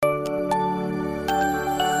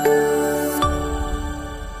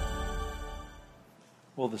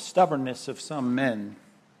the stubbornness of some men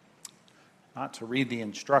not to read the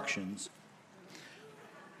instructions,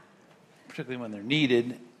 particularly when they're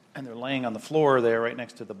needed, and they're laying on the floor there right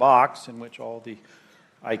next to the box in which all the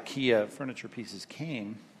IKEA furniture pieces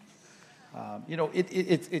came.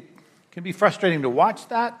 It can be frustrating to watch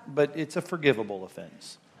that, but it's a forgivable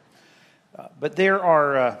offense. But there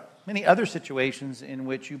are many other situations in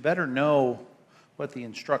which you better know what the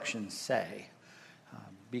instructions say,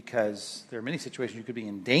 because there are many situations you could be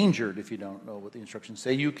endangered if you don't know what the instructions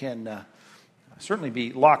say. You can certainly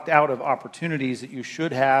be locked out of opportunities that you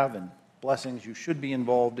should have and blessings you should be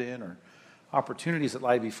involved in, or opportunities that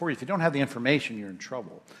lie before you. If you don't have the information, you're in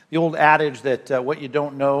trouble. The old adage that what you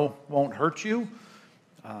don't know won't hurt you,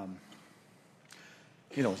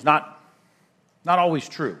 is not always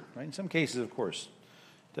true. Right? In some cases, of course,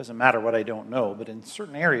 it doesn't matter what I don't know, but in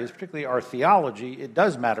certain areas, particularly our theology, it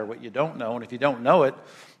does matter what you don't know, and if you don't know it,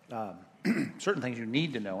 certain things you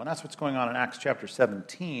need to know, and that's what's going on in Acts chapter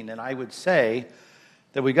 17, and I would say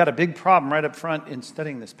that we got a big problem right up front in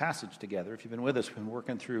studying this passage together. If you've been with us, we've been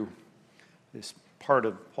working through this part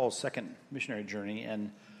of Paul's second missionary journey,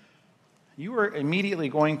 and you are immediately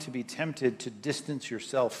going to be tempted to distance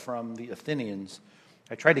yourself from the Athenians.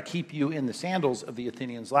 I tried to keep you in the sandals of the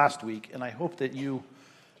Athenians last week, and I hope that you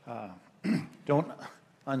don't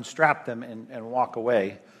unstrap them and walk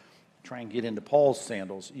away, try and get into Paul's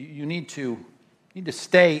sandals. You need to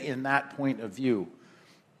stay in that point of view.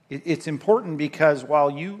 It's important because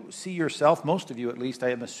while you see yourself, most of you at least, I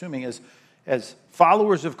am assuming, as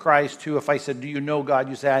followers of Christ who, if I said, do you know God?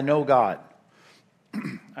 You say, I know God.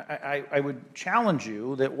 I would challenge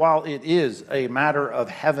you that while it is a matter of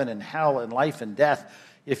heaven and hell and life and death,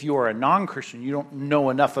 if you are a non-Christian, you don't know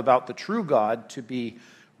enough about the true God to be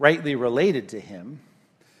rightly related to him.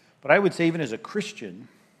 But I would say even as a Christian,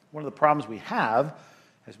 one of the problems we have,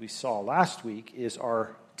 as we saw last week, is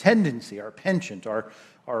our tendency, our penchant, our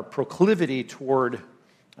proclivity toward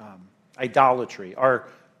idolatry, our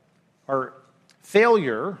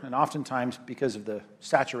failure, and oftentimes because of the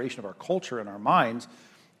saturation of our culture and our minds,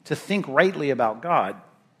 to think rightly about God.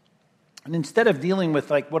 And instead of dealing with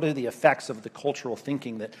what are the effects of the cultural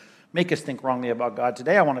thinking that make us think wrongly about God,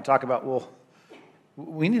 today I want to talk about,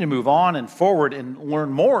 we need to move on and forward and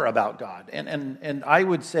learn more about God. And I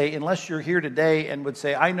would say, unless you're here today and would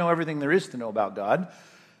say, I know everything there is to know about God,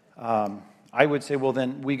 I would say, well,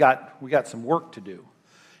 then we got some work to do.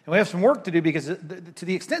 And we have some work to do because to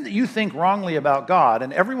the extent that you think wrongly about God,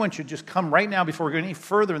 and everyone should just come right now before we go any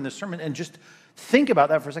further in this sermon and just think about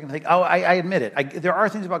that for a second. Think, I admit it. There are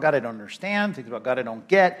things about God I don't understand, things about God I don't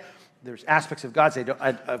get. There's aspects of God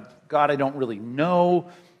I don't really know.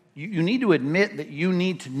 You need to admit that you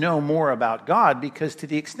need to know more about God, because to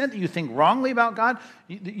the extent that you think wrongly about God,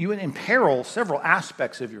 you imperil several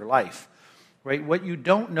aspects of your life. Right? What you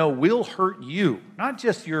don't know will hurt you, not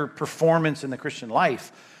just your performance in the Christian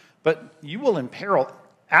life, but you will imperil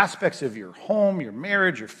aspects of your home, your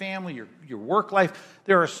marriage, your family, your work life.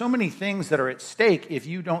 There are so many things that are at stake if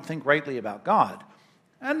you don't think rightly about God,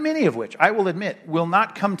 and many of which, I will admit, will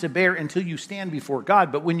not come to bear until you stand before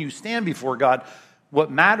God. But when you stand before God,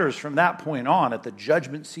 what matters from that point on at the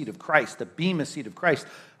judgment seat of Christ, the bema seat of Christ,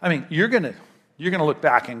 you're gonna look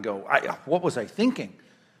back and go, what was I thinking?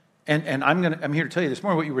 And I'm here to tell you this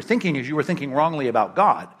morning, what you were thinking is you were thinking wrongly about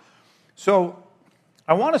God. So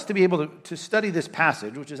I want us to be able to study this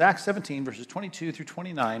passage, which is Acts 17, verses 22 through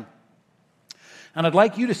 29. And I'd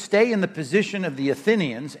like you to stay in the position of the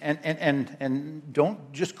Athenians and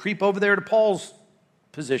don't just creep over there to Paul's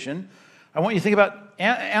position. I want you to think about,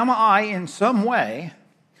 am I in some way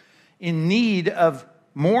in need of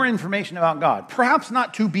more information about God? Perhaps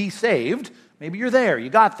not to be saved. Maybe you're there. You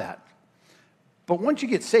got that. But once you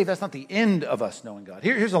get saved, that's not the end of us knowing God.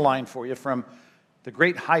 Here's a line for you from the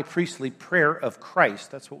great high priestly prayer of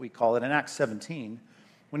Christ. That's what we call it in Acts 17.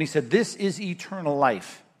 When he said, this is eternal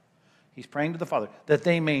life. He's praying to the Father, that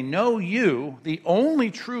they may know you, the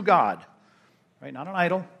only true God, right? Not an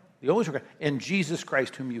idol, the only true God, and Jesus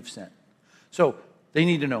Christ whom you've sent. So they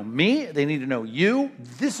need to know me. They need to know you.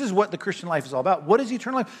 This is what the Christian life is all about. What is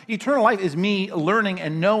eternal life? Eternal life is me learning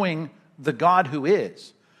and knowing the God who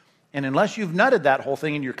is. And unless you've nutted that whole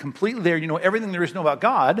thing and you're completely there, you know everything there is to know about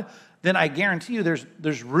God, then I guarantee you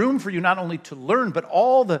there's room for you not only to learn, but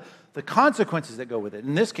all the consequences that go with it.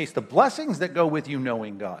 In this case, the blessings that go with you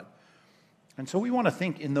knowing God. And so we want to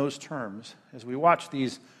think in those terms as we watch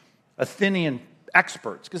these Athenian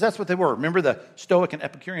experts, because that's what they were. Remember the Stoic and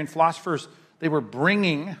Epicurean philosophers? They were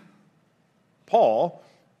bringing Paul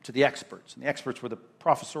to the experts. And the experts were the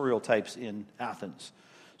professorial types in Athens.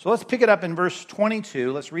 So let's pick it up in verse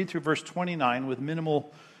 22. Let's read through verse 29 with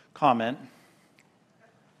minimal comment.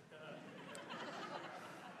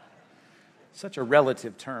 Such a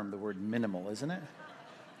relative term, the word minimal, isn't it?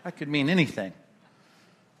 That could mean anything.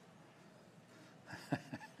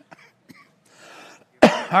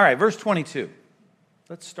 All right, verse 22.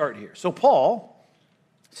 Let's start here. So Paul,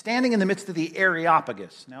 standing in the midst of the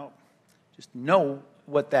Areopagus. Now, just know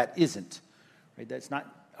what that isn't. Right? That's not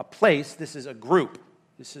a place. This is a group.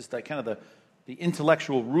 This is the kind of the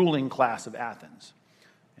intellectual ruling class of Athens.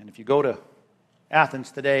 And if you go to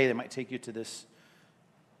Athens today, they might take you to this,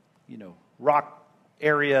 rock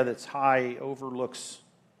area that's high, overlooks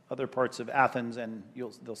other parts of Athens, and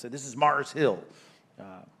they'll say, this is Mars Hill,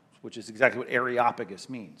 which is exactly what Areopagus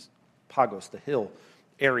means. Pagos, the hill.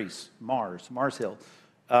 Ares, Mars Hill.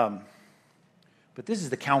 But this is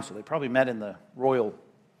the council. They probably met in the royal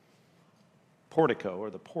portico or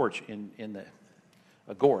the porch in the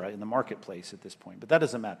agora, in the marketplace at this point. But that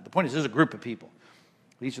doesn't matter. The point is, there's a group of people.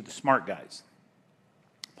 These are the smart guys.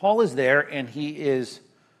 Paul is there, and he is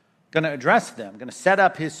going to address them, going to set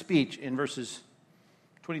up his speech in verses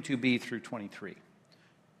 22b through 23.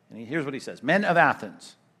 And here's what he says. Men of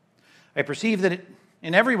Athens, I perceive that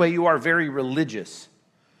in every way you are very religious.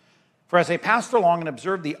 For as I passed along and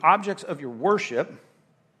observed the objects of your worship,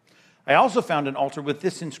 I also found an altar with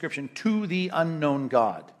this inscription, to the unknown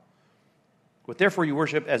God. What therefore you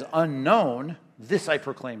worship as unknown, this I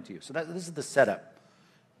proclaim to you. So this is the setup.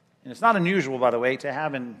 And it's not unusual, by the way, to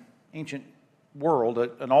have in ancient world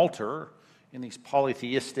an altar in these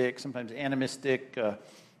polytheistic, sometimes animistic,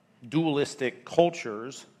 dualistic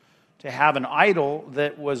cultures, to have an idol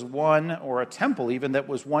that was one, or a temple even, that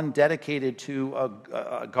was one dedicated to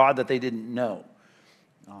a God that they didn't know.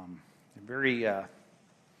 Very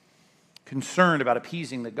concerned about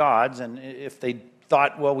appeasing the gods, and if they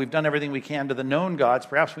thought, well, we've done everything we can to the known gods,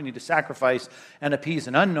 perhaps we need to sacrifice and appease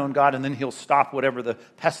an unknown God, and then he'll stop whatever the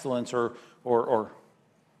pestilence or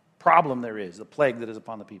problem there is, the plague that is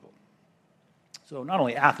upon the people. So not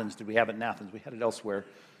only Athens did we have it in Athens, we had it elsewhere.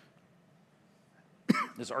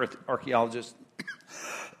 As archaeologists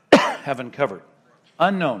have uncovered.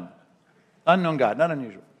 Unknown God, not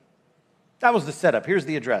unusual. That was the setup. Here's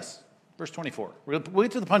the address. Verse 24. We'll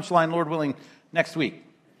get to the punchline, Lord willing, next week.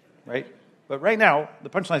 Right? But right now, the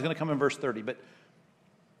punchline is going to come in verse 30. But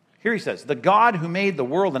here he says, the God who made the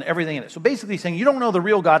world and everything in it. So basically he's saying, you don't know the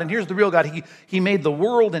real God, and here's the real God. He made the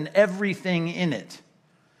world and everything in it,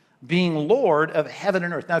 being Lord of heaven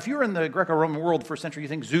and earth. Now, if you were in the Greco-Roman world first century, you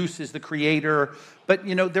think Zeus is the creator. But,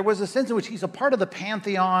 there was a sense in which he's a part of the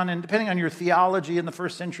pantheon, and depending on your theology in the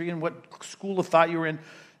first century and what school of thought you were in,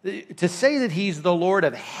 to say that he's the Lord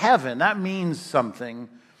of heaven, that means something.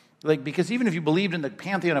 Because even if you believed in the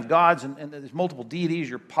pantheon of gods and there's multiple deities,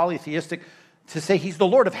 you're polytheistic, to say he's the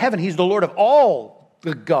Lord of heaven, he's the Lord of all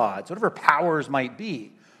the gods, whatever powers might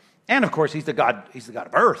be. And, of course, he's the God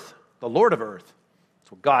of earth, the Lord of earth.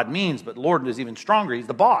 That's what God means, but Lord is even stronger. He's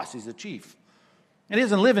the boss. He's the chief. And he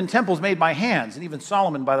doesn't live in temples made by hands. And even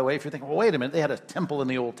Solomon, by the way, if you're thinking, well, wait a minute, they had a temple in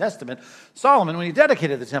the Old Testament. Solomon, when he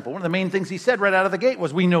dedicated the temple, one of the main things he said right out of the gate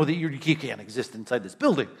was, we know that you can't exist inside this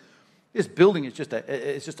building. This building is just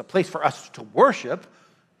a place for us to worship.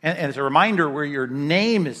 And it's a reminder where your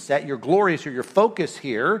name is set, your glory is here, your focus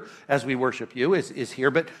here as we worship you is here,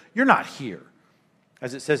 but you're not here.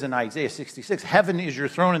 As it says in Isaiah 66, heaven is your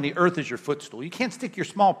throne and the earth is your footstool. You can't stick your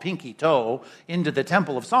small pinky toe into the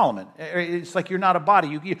temple of Solomon. It's like you're not a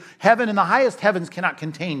body. Heaven and the highest heavens cannot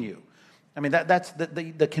contain you. I mean, that's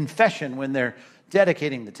the confession when they're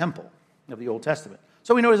dedicating the temple of the Old Testament.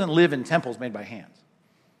 So we know he doesn't live in temples made by hands,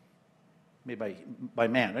 made by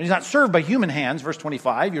man. And he's not served by human hands, verse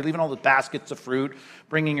 25. You're leaving all the baskets of fruit,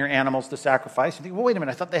 bringing your animals to sacrifice. You think, well, wait a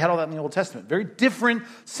minute, I thought they had all that in the Old Testament. Very different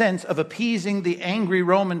sense of appeasing the angry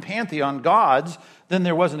Roman pantheon gods than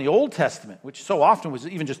there was in the Old Testament, which so often was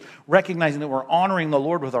even just recognizing that we're honoring the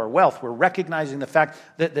Lord with our wealth. We're recognizing the fact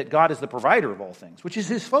that God is the provider of all things, which is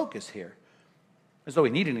his focus here. As though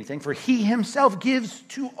he needed anything, for he himself gives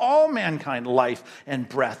to all mankind life and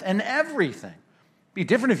breath and everything. Be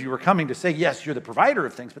different if you were coming to say, yes, you're the provider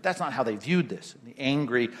of things, but that's not how they viewed this, the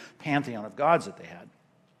angry pantheon of gods that they had.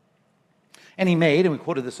 And he made, and we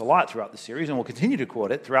quoted this a lot throughout the series, and we'll continue to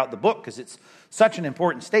quote it throughout the book because it's such an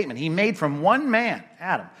important statement. He made from one man,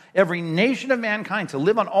 Adam, every nation of mankind to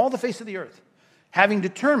live on all the face of the earth, having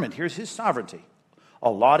determined, here's his sovereignty,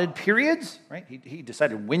 allotted periods, right? He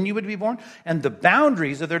decided when you would be born, and the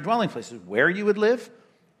boundaries of their dwelling places, where you would live,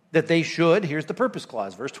 that they should, here's the purpose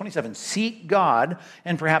clause, verse 27, seek God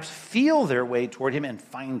and perhaps feel their way toward him and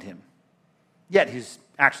find him. Yet he's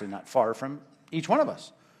actually not far from each one of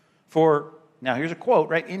us. For, now here's a quote,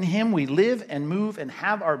 right? In him we live and move and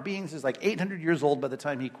have our beings. Is like 800 years old by the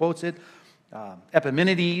time he quotes it.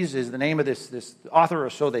 Epimenides is the name of this author, or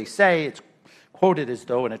so they say. It's quoted as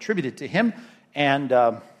though and attributed to him. And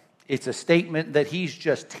it's a statement that he's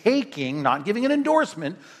just taking, not giving an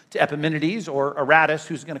endorsement to Epimenides or Aratus,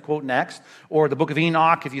 who's going to quote next, or the book of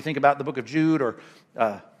Enoch, if you think about the book of Jude, or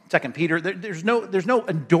 2 Peter. There's no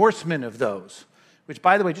endorsement of those. Which,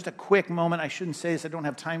 by the way, just a quick moment. I shouldn't say this. I don't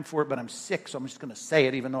have time for it, but I'm sick, so I'm just going to say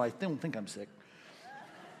it, even though I don't think I'm sick.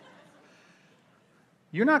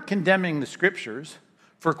 You're not condemning the Scriptures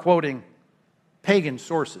for quoting pagan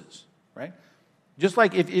sources, right? Just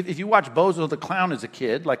like if you watch Bozo the Clown as a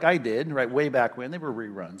kid, like I did, right, way back when. They were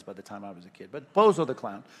reruns by the time I was a kid. But Bozo the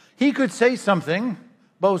Clown, he could say something,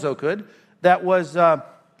 Bozo could, that was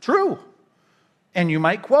true. And you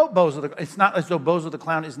might quote Bozo the Clown. It's not as though Bozo the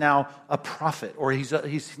Clown is now a prophet, or he's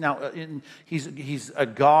a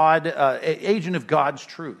God, agent of God's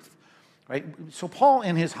truth, right? So Paul,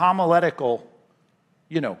 in his homiletical,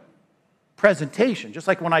 presentation, just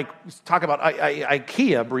like when I talk about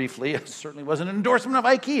IKEA briefly, it certainly wasn't an endorsement of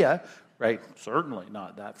IKEA, right? Certainly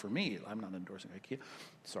not that for me. I'm not endorsing IKEA.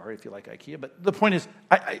 Sorry if you like IKEA. But the point is,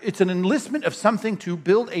 it's an enlistment of something to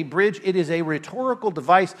build a bridge. It is a rhetorical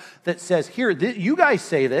device that says, here, you guys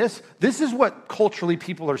say this. This is what culturally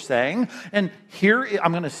people are saying. And here,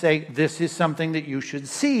 I'm going to say, this is something that you should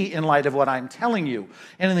see in light of what I'm telling you.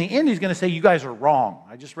 And in the end, he's going to say, you guys are wrong.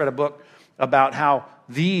 I just read a book about how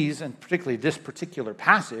these, and particularly this particular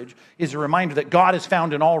passage, is a reminder that God is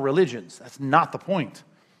found in all religions. That's not the point.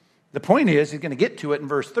 The point is, he's going to get to it in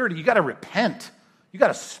verse 30, you got to repent. You got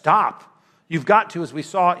to stop. You've got to, as we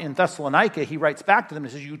saw in Thessalonica, he writes back to them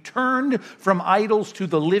and says, you turned from idols to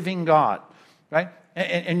the living God, right?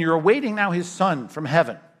 And you're awaiting now his Son from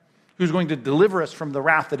heaven, who's going to deliver us from the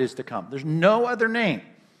wrath that is to come. There's no other name,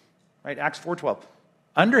 right? Acts 4:12.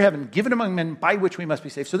 Under heaven, given among men, by which we must be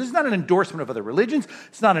saved. So this is not an endorsement of other religions.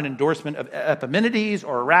 It's not an endorsement of Epimenides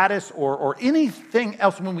or Aratus or anything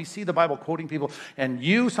else when we see the Bible quoting people. And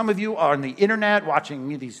some of you are on the internet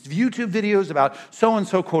watching these YouTube videos about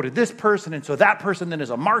so-and-so quoted this person, and so that person then is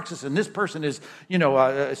a Marxist, and this person is,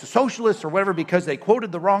 a socialist or whatever because they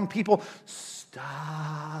quoted the wrong people.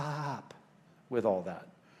 Stop with all that.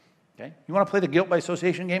 Okay? You want to play the guilt by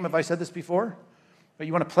association game? Have I said this before? But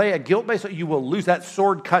you want to play a guilt-based, you will lose. That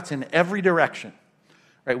sword cuts in every direction.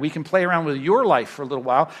 Right? We can play around with your life for a little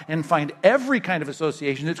while and find every kind of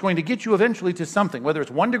association that's going to get you eventually to something, whether it's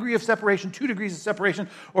 1 degree of separation, 2 degrees of separation,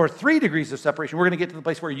 or 3 degrees of separation. We're going to get to the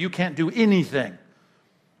place where you can't do anything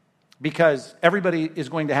because everybody is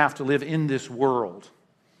going to have to live in this world.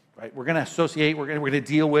 Right? We're going to associate, we're going to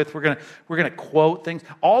deal with, we're going to quote things.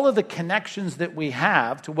 All of the connections that we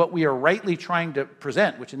have to what we are rightly trying to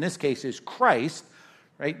present, which in this case is Christ,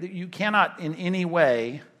 right? You cannot in any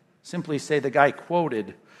way simply say the guy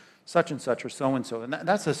quoted such and such or so-and-so. And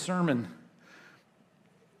that's a sermon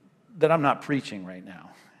that I'm not preaching right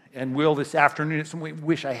now. And will this afternoon, I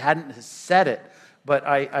wish I hadn't said it, but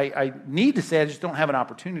I need to say it. I just don't have an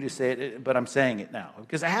opportunity to say it, but I'm saying it now.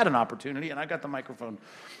 Because I had an opportunity, and I got the microphone,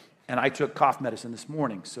 and I took cough medicine this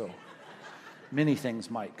morning, so many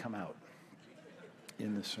things might come out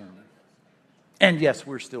in the sermon. And yes,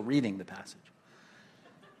 we're still reading the passage.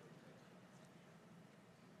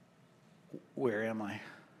 Where am I?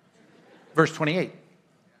 Verse 28.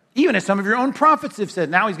 Even as some of your own prophets have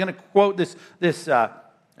said. Now he's going to quote this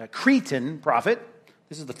Cretan prophet.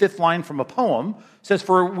 This is the 5th line from a poem. It says,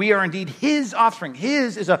 for we are indeed his offspring.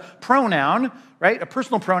 His is a pronoun, right? A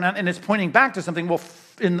personal pronoun, and it's pointing back to something. Well,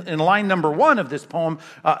 in line number 1 of this poem,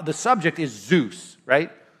 the subject is Zeus,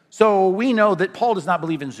 right? So we know that Paul does not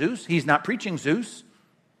believe in Zeus. He's not preaching Zeus.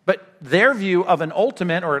 But their view of an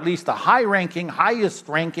ultimate, or at least a highest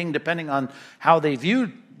ranking, depending on how they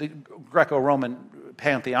view the Greco-Roman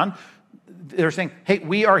pantheon, they're saying, hey,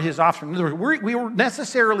 we are his offspring. In other words, we were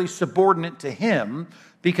necessarily subordinate to him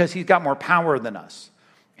because he's got more power than us.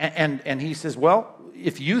 And he says, well,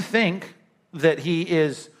 if you think that he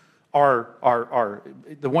is the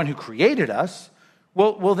one who created us,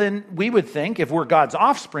 well, then we would think, if we're God's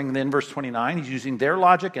offspring, then verse 29, he's using their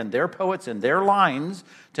logic and their poets and their lines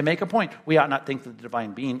to make a point. We ought not think that the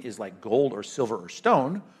divine being is like gold or silver or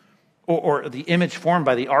stone, or the image formed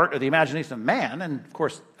by the art or the imagination of man. And of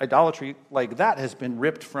course, idolatry like that has been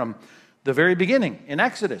ripped from the very beginning in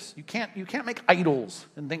Exodus. You can't make idols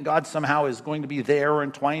and think God somehow is going to be there or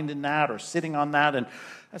entwined in that or sitting on that. And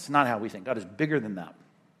that's not how we think. God is bigger than that.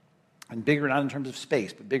 And bigger not in terms of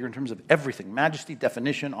space, but bigger in terms of everything. Majesty,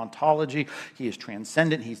 definition, ontology. He is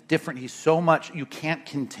transcendent. He's different. He's so much, you can't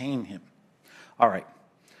contain him. All right.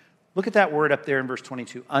 Look at that word up there in verse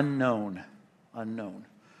 22. Unknown. Unknown.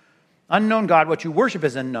 Unknown God, what you worship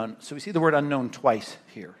is unknown. So we see the word unknown twice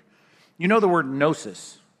here. You know the word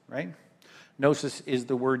gnosis, right? Gnosis is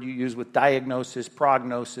the word you use with diagnosis,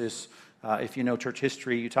 prognosis. If you know church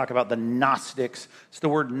history, you talk about the Gnostics. It's the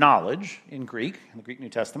word knowledge in Greek, in the Greek New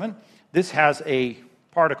Testament. This has a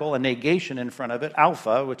particle, a negation in front of it,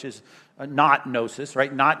 alpha, which is not gnosis,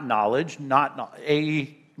 right? Not knowledge, not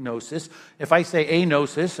a gnosis. If I say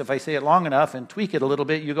agnosis, if I say it long enough and tweak it a little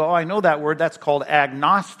bit, you go, oh, I know that word. That's called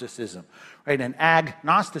agnosticism, right? And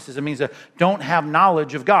agnosticism means don't have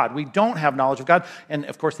knowledge of God. We don't have knowledge of God. And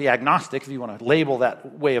of course, the agnostic, if you want to label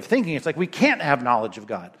that way of thinking, it's like we can't have knowledge of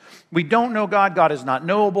God. We don't know God. God is not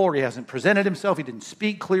knowable, or he hasn't presented himself. He didn't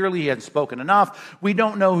speak clearly. He hadn't spoken enough. We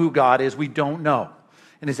don't know who God is. We don't know.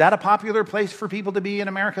 And is that a popular place for people to be in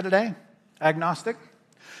America today? Agnostic?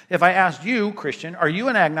 If I asked you, Christian, are you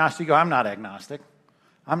an agnostic? You go, I'm not agnostic.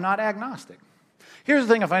 I'm not agnostic. Here's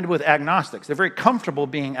the thing I find with agnostics. They're very comfortable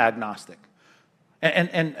being agnostic.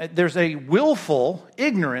 And there's a willful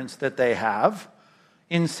ignorance that they have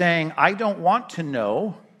in saying, I don't want to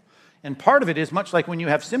know. And part of it is much like when you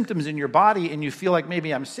have symptoms in your body and you feel like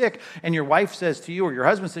maybe I'm sick, and your wife says to you or your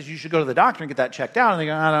husband says you should go to the doctor and get that checked out. And they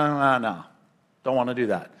go, don't want to do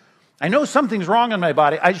that. I know something's wrong in my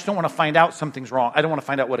body. I just don't want to find out something's wrong. I don't want to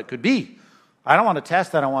find out what it could be. I don't want to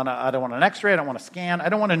test. I don't want an x-ray. I don't want to scan. I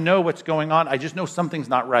don't want to know what's going on. I just know something's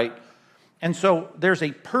not right. And so there's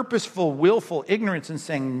a purposeful, willful ignorance in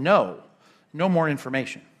saying no more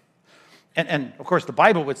information. And of course, the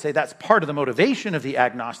Bible would say that's part of the motivation of the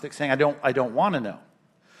agnostic, saying I don't want to know.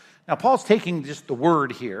 Now, Paul's taking just the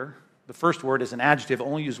word here. The first word is an adjective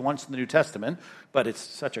only used once in the New Testament, but it's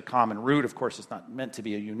such a common root. Of course, it's not meant to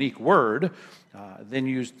be a unique word. Then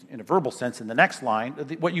used in a verbal sense in the next line.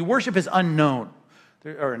 What you worship is unknown,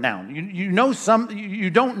 or a noun. You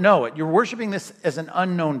don't know it. You're worshiping this as an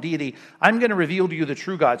unknown deity. I'm going to reveal to you the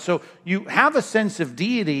true God. So you have a sense of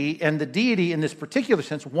deity, and the deity in this particular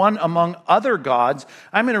sense, one among other gods,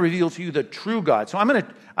 I'm going to reveal to you the true God. So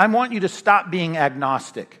I want you to stop being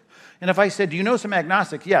agnostic. And if I said, do you know some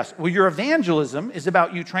agnostics? Yes. Well, your evangelism is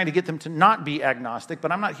about you trying to get them to not be agnostic,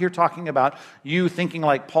 but I'm not here talking about you thinking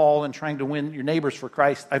like Paul and trying to win your neighbors for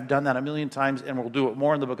Christ. I've done that a million times, and we'll do it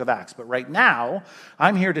more in the book of Acts. But right now,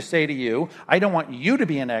 I'm here to say to you, I don't want you to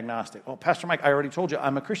be an agnostic. Oh, Pastor Mike, I already told you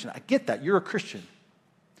I'm a Christian. I get that. You're a Christian.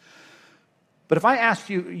 But if I asked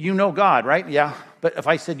you, you know God, right? Yeah. But if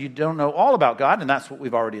I said you don't know all about God, and that's what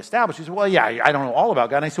we've already established, you say, well, yeah, I don't know all about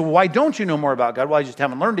God. And I said, well, why don't you know more about God? Well, I just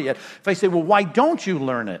haven't learned it yet. If I say, well, why don't you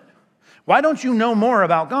learn it? Why don't you know more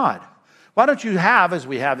about God? Why don't you have, as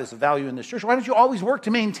we have this value in this church, why don't you always work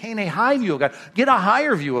to maintain a high view of God? Get a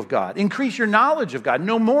higher view of God. Increase your knowledge of God.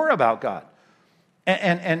 Know more about God.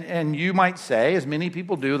 And you might say, as many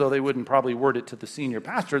people do, though they wouldn't probably word it to the senior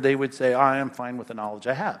pastor, they would say, I am fine with the knowledge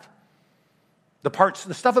I have.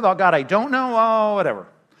 The stuff about God I don't know, oh, whatever.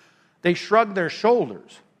 They shrug their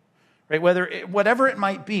shoulders, right? Whatever it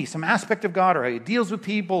might be, some aspect of God or how he deals with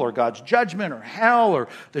people or God's judgment or hell or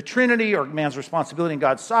the Trinity or man's responsibility and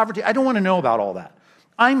God's sovereignty. I don't want to know about all that.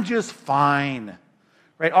 I'm just fine,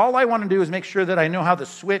 right? All I want to do is make sure that I know how the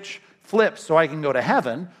switch flips so I can go to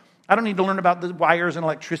heaven. I don't need to learn about the wires and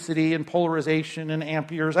electricity and polarization and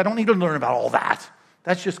amperes. I don't need to learn about all that.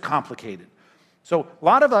 That's just complicated. So a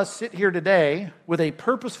lot of us sit here today with a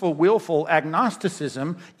purposeful, willful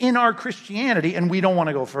agnosticism in our Christianity, and we don't want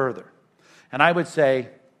to go further. And I would say,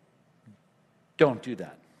 don't do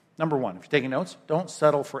that. Number one, if you're taking notes, don't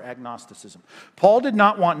settle for agnosticism. Paul did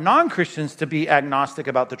not want non-Christians to be agnostic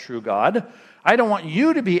about the true God. I don't want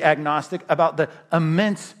you to be agnostic about the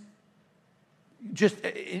immense, just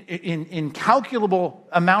incalculable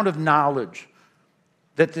amount of knowledge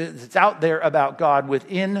that's out there about God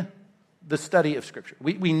within the study of Scripture.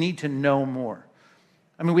 We need to know more.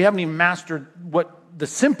 I mean, we haven't even mastered what the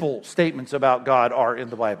simple statements about God are in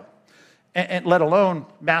the Bible, and let alone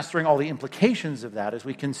mastering all the implications of that as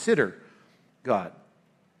we consider God.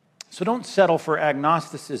 So don't settle for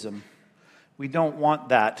agnosticism. We don't want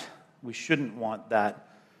that. We shouldn't want that.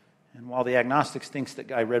 And while the agnostics thinks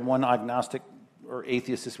that, I read one agnostic or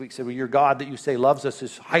atheist this week said, well, your God that you say loves us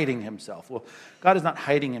is hiding himself. Well, God is not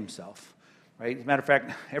hiding himself. Right? As a matter of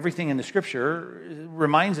fact, everything in the Scripture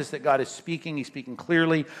reminds us that God is speaking. He's speaking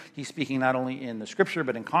clearly. He's speaking not only in the Scripture,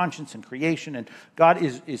 but in conscience and creation. And God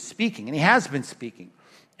is speaking, and he has been speaking.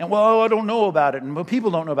 And, well, I don't know about it, and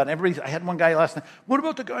people don't know about it. I had one guy last night, what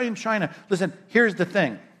about the guy in China? Listen, here's the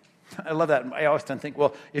thing. I love that. I always think,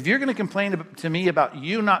 well, if you're going to complain to me about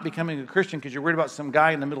you not becoming a Christian because you're worried about some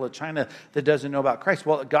guy in the middle of China that doesn't know about Christ,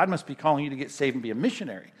 well, God must be calling you to get saved and be a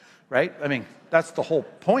missionary. Right? I mean, that's the whole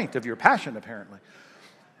point of your passion, apparently.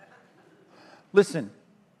 Listen,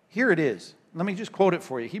 here it is. Let me just quote it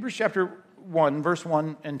for you. Hebrews chapter 1, verse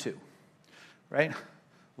 1 and 2. Right?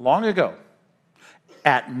 Long ago,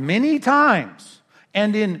 at many times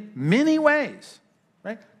and in many ways,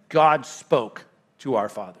 right, God spoke to our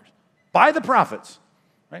fathers by the prophets,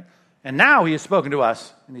 right? And now he has spoken to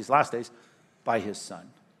us in these last days by his Son.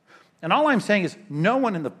 And all I'm saying is no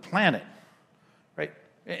one in the planet, right?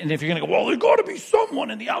 And if you're going to go, well, there's got to be someone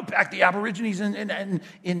in the outback, the Aborigines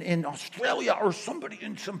in Australia, or somebody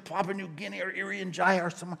in some Papua New Guinea or Irian Jaya or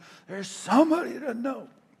someone. There's somebody to know.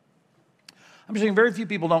 I'm just saying very few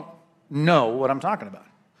people don't know what I'm talking about.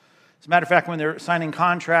 As a matter of fact, when they're signing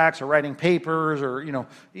contracts or writing papers or,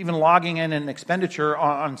 even logging in an expenditure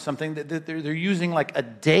on something, they're using like a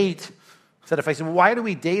date. So if I say, well, why do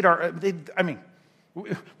we date our...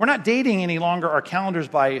 we're not dating any longer our calendars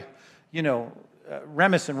by,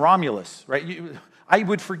 Remus and Romulus, right? I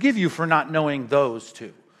would forgive you for not knowing those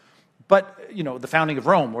two. But, the founding of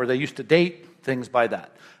Rome, where they used to date things by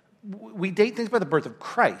that. We date things by the birth of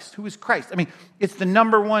Christ. Who is Christ? It's the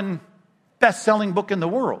number one best-selling book in the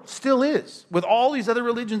world. Still is. With all these other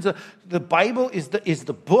religions, the Bible is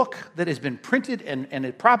the book that has been printed and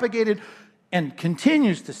it propagated and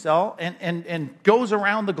continues to sell and goes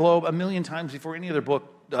around the globe a million times before any other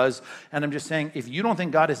book does. And I'm just saying, if you don't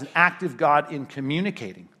think God is an active God in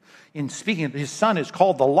communicating, in speaking, his Son is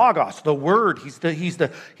called the Logos, the Word. He's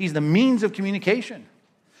the means of communication.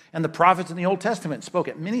 And the prophets in the Old Testament spoke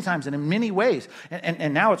it many times and in many ways.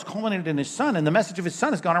 And now it's culminated in his Son, and the message of his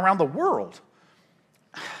Son has gone around the world.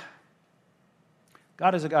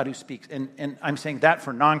 God is a God who speaks. And I'm saying that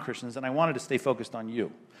for non-Christians, and I wanted to stay focused on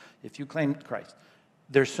you. If you claim Christ,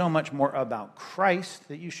 there's so much more about Christ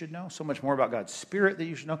that you should know, so much more about God's Spirit that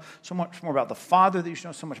you should know, so much more about the Father that you should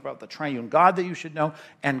know, so much about the triune God that you should know.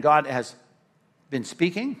 And God has been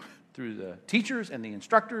speaking through the teachers and the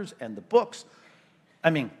instructors and the books.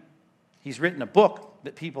 He's written a book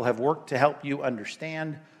that people have worked to help you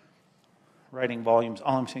understand, writing volumes.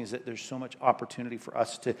 All I'm saying is that there's so much opportunity for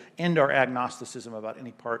us to end our agnosticism about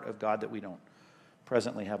any part of God that we don't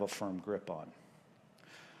presently have a firm grip on.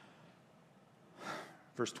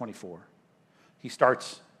 Verse 24. He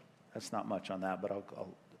starts, that's not much on that, but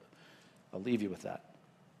I'll leave you with that.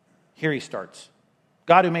 Here he starts.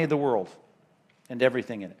 God who made the world and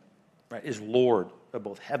everything in it, right, is Lord of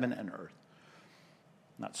both heaven and earth.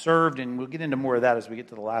 Not served, and we'll get into more of that as we get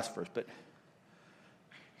to the last verse, but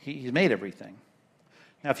he's made everything.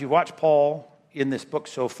 Now, if you watch Paul in this book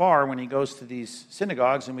so far, when he goes to these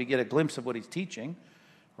synagogues and we get a glimpse of what he's teaching,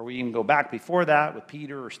 or we even go back before that with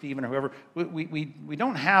Peter or Stephen or whoever, we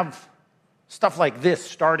don't have stuff like this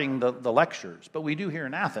starting the lectures, but we do here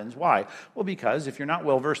in Athens. Why? Well, because if you're not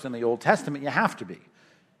well-versed in the Old Testament, you have to be,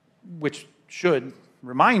 which should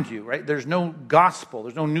remind you, right? There's no gospel,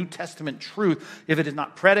 there's no New Testament truth if it is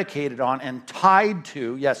not predicated on and tied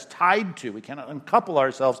to, we cannot uncouple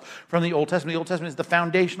ourselves from the Old Testament. The Old Testament is the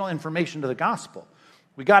foundational information to the gospel.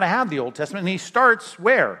 We got to have the Old Testament, and he starts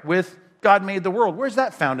where? With God made the world. Where's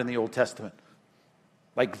that found in the Old Testament?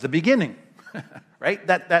 Like the beginning, right?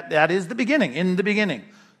 That is the beginning, in the beginning.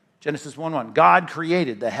 Genesis 1:1, God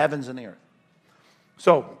created the heavens and the earth.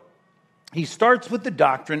 So, he starts with the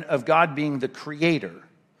doctrine of God being the creator.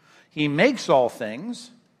 He makes all things,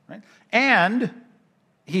 right? And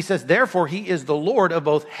he says, therefore, he is the Lord of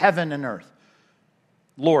both heaven and earth.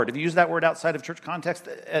 Lord. Have you used that word outside of church context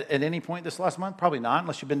at any point this last month? Probably not,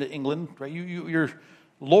 unless you've been to England, right? Your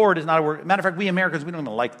Lord is not a word. Matter of fact, we Americans, we don't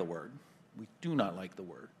even like the word. We do not like the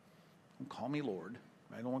word. Don't call me Lord.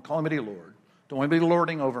 I don't want to call anybody Lord. Don't want anybody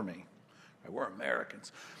lording over me. Right? We're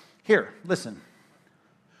Americans. Here, listen.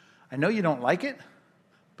 I know you don't like it,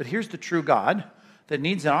 but here's the true God that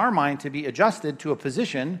needs in our mind to be adjusted to a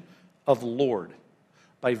position of Lord.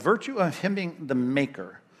 By virtue of him being the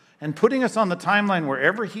maker and putting us on the timeline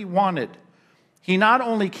wherever he wanted, he not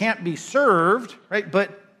only can't be served, right,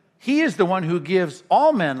 but he is the one who gives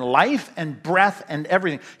all men life and breath and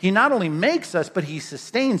everything. He not only makes us, but he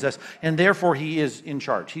sustains us, and therefore he is in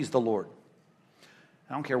charge. He's the Lord.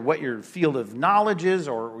 I don't care what your field of knowledge is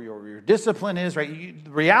or your discipline is, right?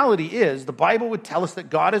 The reality is, the Bible would tell us that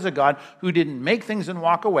God is a God who didn't make things and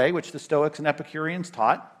walk away, which the Stoics and Epicureans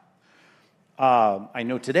taught. I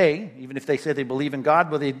know today, even if they say they believe in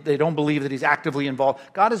God, but they don't believe that he's actively involved.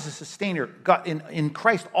 God is a sustainer. God, in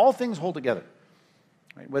Christ, all things hold together.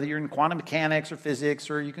 Right? Whether you're in quantum mechanics or physics,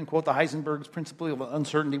 or you can quote the Heisenberg's principle of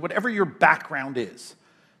uncertainty, whatever your background is,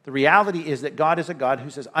 the reality is that God is a God who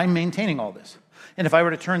says, I'm maintaining all this. And if I were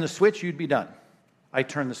to turn the switch, you'd be done. I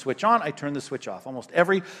turn the switch on, I turn the switch off. Almost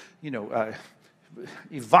every,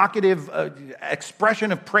 evocative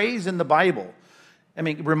expression of praise in the Bible.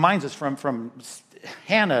 It reminds us from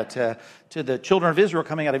Hannah to the children of Israel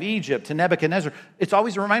coming out of Egypt, to Nebuchadnezzar. It's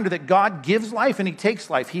always a reminder that God gives life and he takes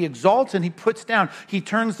life. He exalts and he puts down. He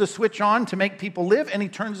turns the switch on to make people live, and he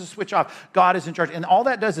turns the switch off. God is in charge. And all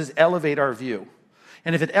that does is elevate our view.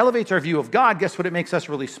 And if it elevates our view of God, guess what? It makes us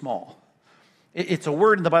really small. It's a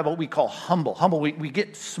word in the Bible we call humble. Humble, we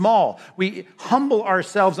get small. We humble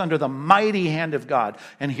ourselves under the mighty hand of God.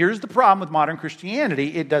 And here's the problem with modern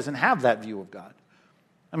Christianity. It doesn't have that view of God.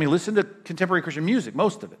 I mean, listen to contemporary Christian music,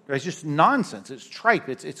 most of it. It's just nonsense. It's tripe.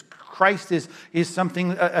 It's Christ is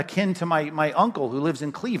something akin to my uncle who lives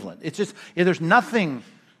in Cleveland. It's just, there's nothing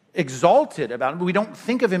exalted about him. We don't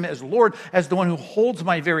think of him as Lord, as the one who holds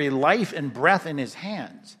my very life and breath in his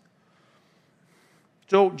hands.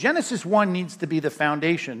 So Genesis 1 needs to be the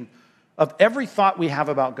foundation of every thought we have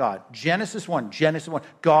about God. Genesis 1,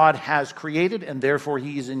 God has created and therefore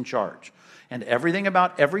he is in charge. And everything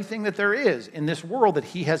about everything that there is in this world that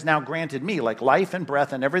he has now granted me, like life and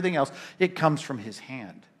breath and everything else, it comes from his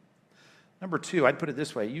hand. Number 2, I'd put it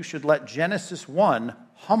this way. You should let Genesis 1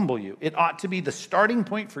 humble you. It ought to be the starting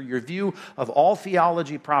point for your view of all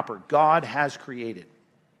theology proper. God has created.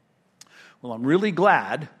 Well, I'm really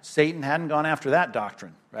glad Satan hadn't gone after that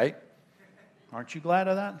doctrine, right? Aren't you glad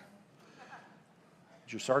of that?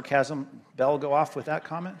 Did your sarcasm bell go off with that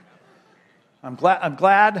comment? I'm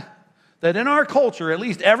glad that in our culture, at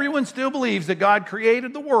least everyone still believes that God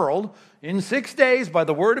created the world in 6 days by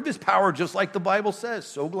the word of his power, just like the Bible says.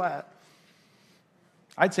 So glad.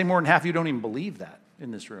 I'd say more than half of you don't even believe that in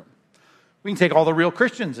this room. We can take all the real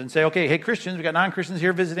Christians and say, okay, hey, Christians, we got non-Christians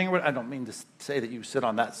here visiting. I don't mean to say that you sit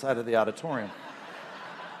on that side of the auditorium.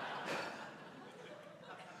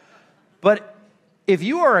 But if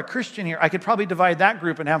you are a Christian here, I could probably divide that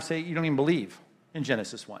group and have say you don't even believe in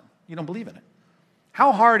Genesis 1. You don't believe in it.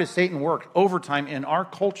 How hard has Satan worked overtime in our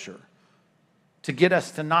culture to get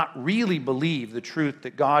us to not really believe the truth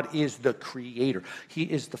that God is the creator? He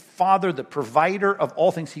is the Father, the provider of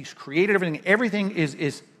all things. He's created everything. Everything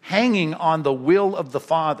is hanging on the will of the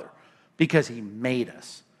Father because he made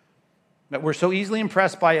us. But we're so easily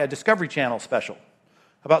impressed by a Discovery Channel special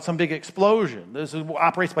about some big explosion. This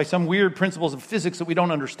operates by some weird principles of physics that we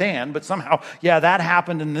don't understand, but somehow, yeah, that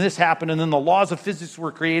happened and this happened, and then the laws of physics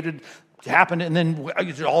were created, happened, and then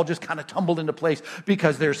it all just kind of tumbled into place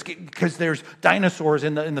because there's dinosaurs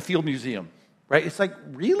in the Field Museum, right? It's like,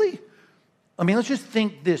 really? I mean, let's just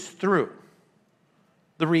think this through.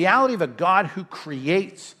 The reality of a God who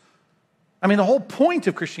creates. I mean, the whole point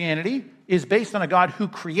of Christianity is based on a God who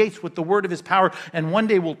creates with the word of his power and one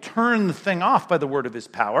day will turn the thing off by the word of his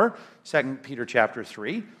power. 2 Peter chapter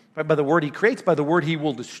 3. By the word he creates, by the word he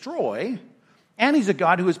will destroy. And he's a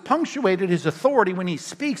God who has punctuated his authority when he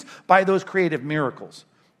speaks by those creative miracles.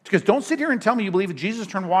 Because don't sit here and tell me you believe that Jesus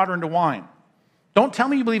turned water into wine. Don't tell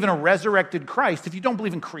me you believe in a resurrected Christ if you don't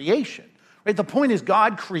believe in creation. Right? The point is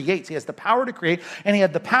God creates. He has the power to create, and he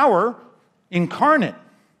had the power incarnate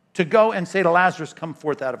to go and say to Lazarus, come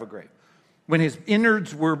forth out of a grave. When his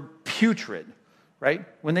innards were putrid, right?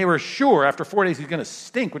 When they were sure after 4 days he's going to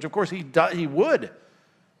stink, which of course he would.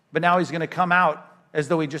 But now he's going to come out as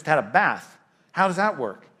though he just had a bath. How does that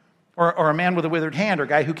work? Or a man with a withered hand, or a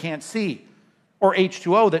guy who can't see. Or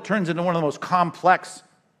H2O that turns into one of the most complex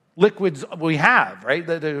liquids we have, right?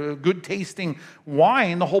 The good tasting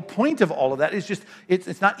wine. The whole point of all of that is just,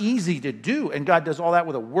 it's not easy to do. And God does all that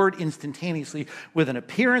with a word instantaneously, with an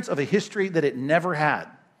appearance of a history that it never had.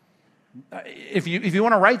 If you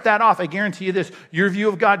want to write that off, I guarantee you this, your view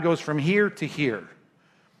of God goes from here to here.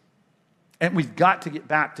 And we've got to get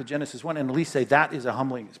back to Genesis 1 and at least say that is a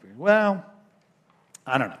humbling experience. Well,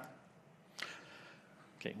 I don't know.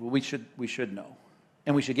 Okay, well, we should know.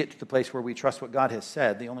 And we should get to the place where we trust what God has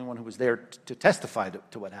said, the only one who was there to testify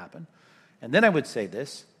to what happened. And then I would say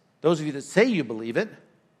this, those of you that say you believe it,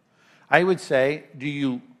 I would say, do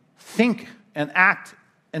you think and act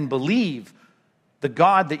and believe the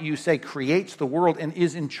God that you say creates the world and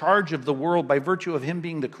is in charge of the world by virtue of him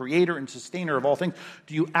being the creator and sustainer of all things?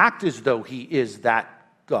 Do you act as though he is that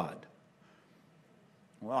God?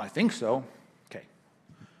 Well, I think so. Okay.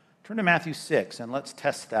 Turn to Matthew 6 and let's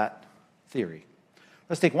test that theory.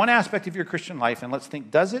 Let's take one aspect of your Christian life and let's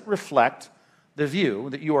think, does it reflect the view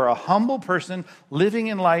that you are a humble person living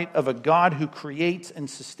in light of a God who creates and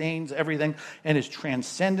sustains everything and is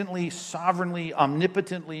transcendently, sovereignly,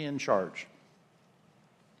 omnipotently in charge?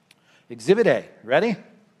 Exhibit A. Ready?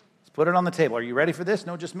 Let's put it on the table. Are you ready for this?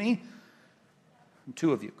 No, just me?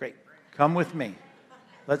 Two of you. Great. Come with me.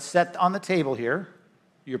 Let's set on the table here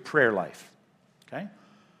your prayer life. Okay?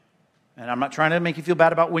 And I'm not trying to make you feel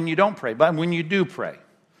bad about when you don't pray, but when you do pray.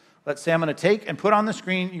 Let's say I'm going to take and put on the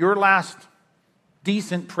screen your last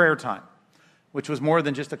decent prayer time. which was more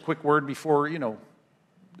than just a quick word before,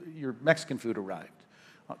 your Mexican food arrived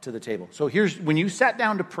to the table. So when you sat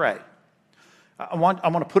down to pray, I want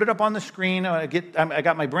to put it up on the screen. I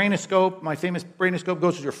got my Brainoscope. My famous Brainoscope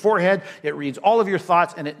goes to your forehead. It reads all of your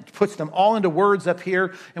thoughts, and it puts them all into words up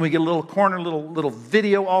here. And we get a little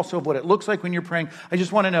video also of what it looks like when you're praying. I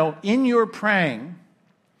just want to know, in your praying,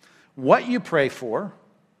 what you pray for,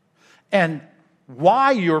 and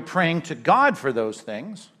why you're praying to God for those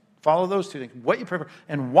things. Follow those two things. What you pray for,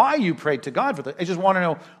 and why you prayed to God for that. I just want to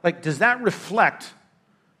know, does that reflect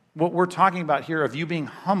what we're talking about here of you being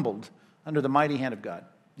humbled under the mighty hand of God,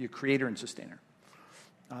 your creator and sustainer?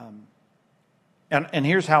 And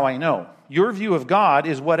here's how I know. Your view of God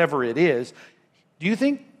is whatever it is. Do you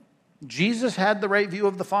think Jesus had the right view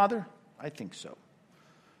of the Father? I think so.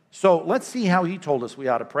 So let's see how he told us we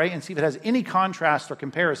ought to pray and see if it has any contrast or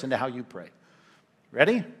comparison to how you pray.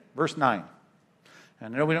 Ready? Verse 9.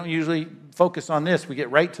 And I know we don't usually focus on this. We get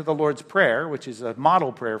right to the Lord's Prayer, which is a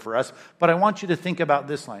model prayer for us. But I want you to think about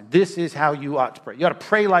this line. This is how you ought to pray. You ought to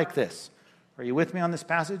pray like this. Are you with me on this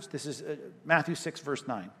passage? This is Matthew 6, verse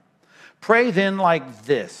 9. Pray then like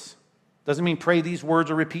this. Doesn't mean pray these words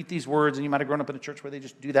or repeat these words, and you might have grown up in a church where they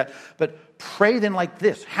just do that. But pray then like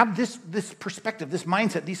this. Have this perspective, this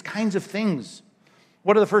mindset, these kinds of things.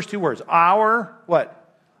 What are the first two words? Our,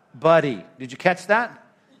 what? Buddy. Did you catch that?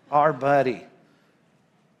 Our buddy.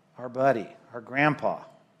 Our buddy, our grandpa.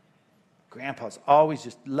 Grandpa's always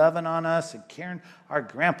just loving on us and caring. Our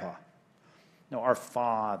grandpa. No, our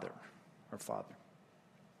Father. Our Father.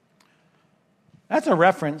 That's a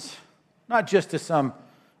reference, not just to some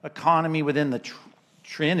economy within the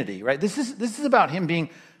Trinity, right? This is about him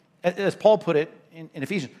being, as Paul put it in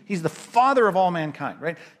Ephesians, he's the Father of all mankind,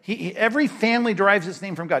 right? Every family derives its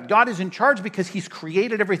name from God. God is in charge because he's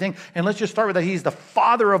created everything. And let's just start with that. He's the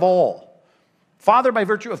Father of all. Father by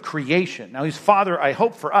virtue of creation. Now, he's Father, I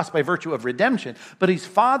hope, for us by virtue of redemption, but he's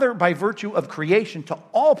Father by virtue of creation to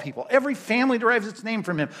all people. Every family derives its name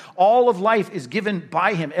from him. All of life is given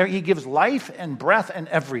by him. He gives life and breath and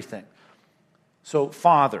everything. So,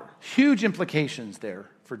 Father, huge implications there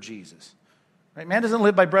for Jesus. Right? Man doesn't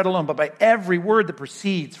live by bread alone, but by every word that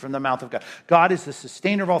proceeds from the mouth of God. God is the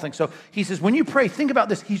sustainer of all things. So he says, when you pray, think about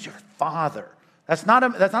this. He's your Father. That's not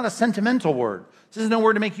a sentimental word. This isn't a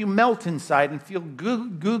word to make you melt inside and feel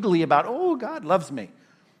googly about, oh, God loves me.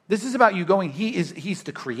 This is about you going, he's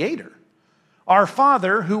the creator. Our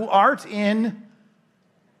Father who art in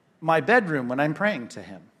my bedroom when I'm praying to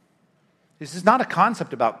him. This is not a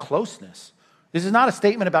concept about closeness. This is not a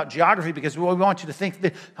statement about geography because we want you to think,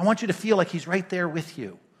 that I want you to feel like he's right there with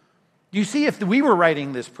you. You see, if we were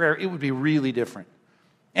writing this prayer, it would be really different.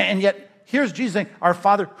 And yet, here's Jesus saying, our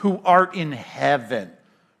Father who art in heaven,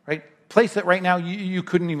 right? Place that right now you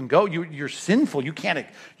couldn't even go. You're sinful. You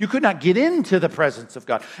could not get into the presence of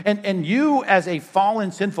God. And you, as a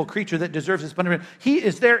fallen, sinful creature that deserves his punishment, he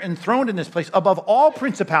is there enthroned in this place above all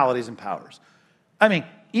principalities and powers. I mean,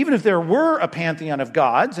 even if there were a pantheon of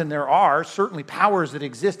gods, and there are certainly powers that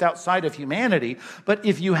exist outside of humanity, but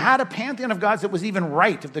if you had a pantheon of gods that was even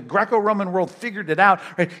right, if the Greco-Roman world figured it out,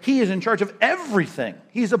 right, he is in charge of everything.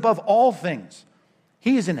 He's above all things.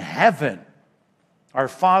 He is in heaven. Our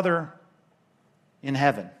Father in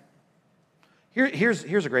heaven. Here's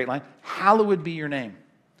a great line. Hallowed be your name.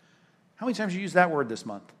 How many times you use that word this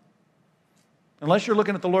month? Unless you're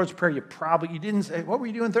looking at the Lord's Prayer, you didn't say, what were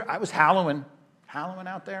you doing there? I was hallowing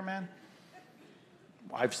out there, man.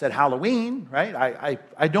 I've said Halloween, right?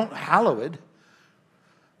 I don't hallowed.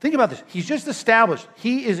 Think about this. He's just established.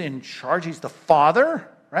 He is in charge. He's the Father,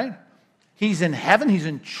 right? He's in heaven. He's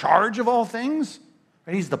in charge of all things.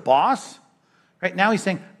 Right? He's the boss. Right now he's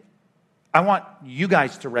saying, I want you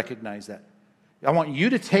guys to recognize that. I want you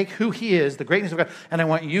to take who he is, the greatness of God, and I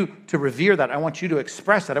want you to revere that. I want you to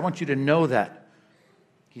express that. I want you to know that.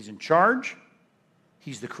 He's in charge.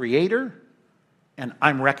 He's the creator. And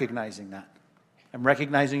I'm recognizing that. I'm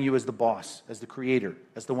recognizing you as the boss, as the creator,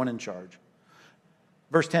 as the one in charge.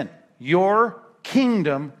 Verse 10, your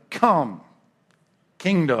kingdom come.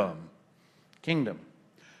 Kingdom.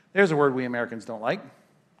 There's a word we Americans don't like.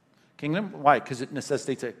 Kingdom. Why? Because it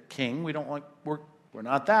necessitates a king. We don't like, we're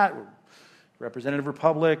not that. We're representative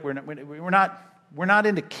republic. We're not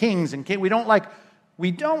into kings and we don't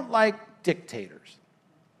like dictators.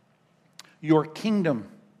 Your kingdom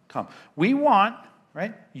come. We want,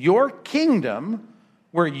 right, your kingdom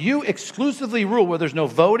where you exclusively rule, where there's no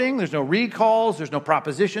voting, there's no recalls, there's no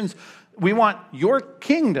propositions. We want your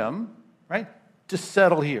kingdom, right, to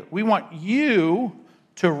settle here. We want you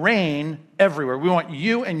to reign everywhere. We want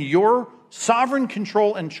you and your sovereign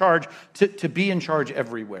control and charge to be in charge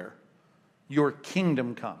everywhere. Your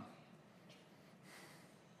kingdom come.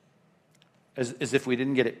 as if we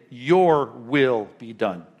didn't get it. Your will be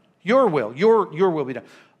done. Your will be done.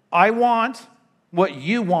 I want what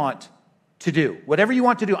you want to do. Whatever you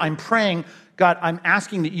want to do, I'm praying, God, I'm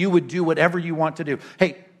asking that you would do whatever you want to do.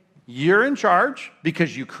 Hey, you're in charge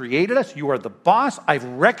because you created us. You are the boss. I've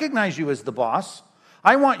recognized you as the boss.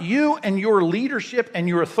 I want you and your leadership and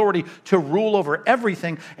your authority to rule over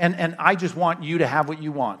everything, and I just want you to have what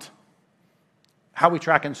you want. How are we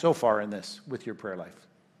tracking so far in this with your prayer life?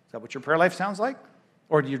 Is that what your prayer life sounds like?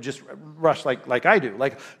 Or do you just rush like I do?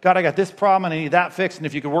 Like, God, I got this problem and I need that fixed, and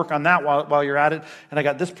if you could work on that while you're at it, and I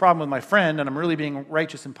got this problem with my friend, and I'm really being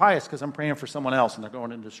righteous and pious because I'm praying for someone else and they're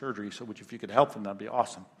going into surgery, so if you could help them, that'd be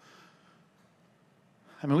awesome.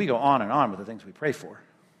 I mean, we go on and on with the things we pray for.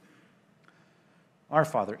 Our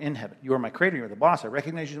Father in heaven, you are my creator, you are the boss. I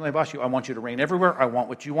recognize you as my boss. I want you to reign everywhere. I want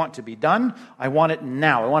what you want to be done. I want it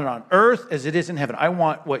now. I want it on earth as it is in heaven. I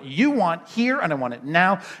want what you want here, and I want it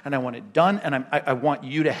now, and I want it done, and I want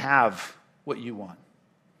you to have what you want.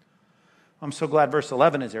 I'm so glad verse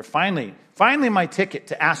 11 is there. Finally my ticket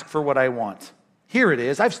to ask for what I want. Here it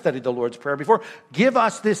is. I've studied the Lord's Prayer before. Give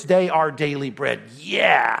us this day our daily bread.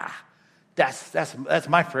 Yeah, that's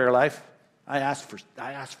my prayer life. I ask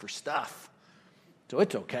for stuff. So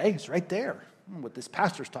it's okay. It's right there. What this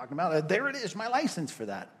pastor's talking about, there it is, my license for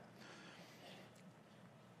that.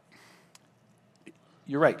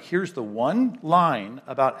 You're right. Here's the one line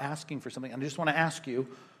about asking for something. I just want to ask you,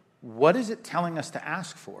 what is it telling us to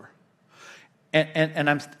ask for?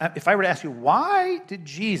 And if I were to ask you, why did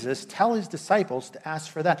Jesus tell his disciples to ask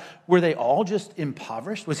for that? Were they all just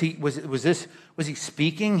impoverished? Was he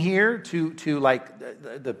speaking here to like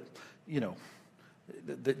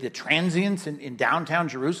the transients in downtown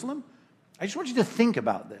Jerusalem? I just want you to think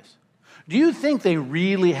about this. Do you think they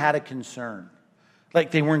really had a concern,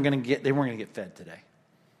 like they weren't going to get fed today?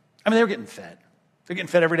 I mean, they were getting fed. They're getting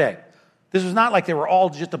fed every day. This was not like they were all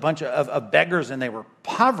just a bunch of beggars and they were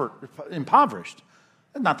impoverished.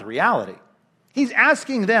 That's not the reality. He's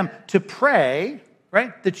asking them to pray,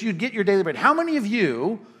 right, that you'd get your daily bread. How many of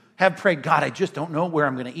you have prayed, God, I just don't know where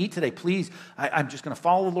I'm going to eat today. Please, I'm just going to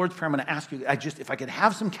follow the Lord's Prayer. I'm going to ask you, if I could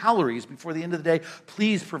have some calories before the end of the day,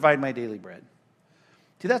 please provide my daily bread.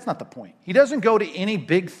 See, that's not the point. He doesn't go to any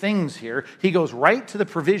big things here. He goes right to the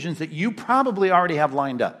provisions that you probably already have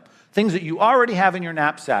lined up. Things that you already have in your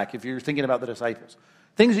knapsack, if you're thinking about the disciples.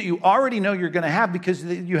 Things that you already know you're going to have because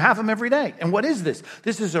you have them every day. And what is this?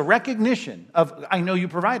 This is a recognition of, I know you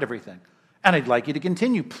provide everything. And I'd like you to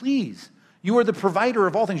continue, please. You are the provider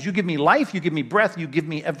of all things. You give me life, you give me breath, you give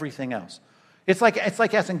me everything else. It's like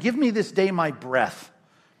asking, give me this day my breath.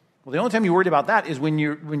 Well, the only time you're worried about that is when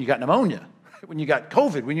you got pneumonia, when you got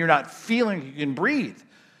COVID, when you're not feeling you can breathe.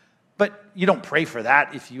 But you don't pray for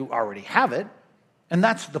that if you already have it. And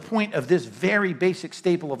that's the point of this very basic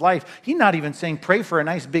staple of life. He's not even saying pray for a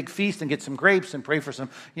nice big feast and get some grapes and pray for some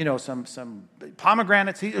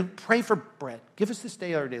pomegranates. Pray for bread. Give us this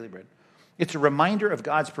day our daily bread. It's a reminder of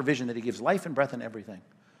God's provision that he gives life and breath and everything.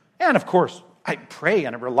 And of course, I pray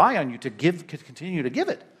and I rely on you to continue to give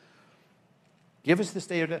it. Give us this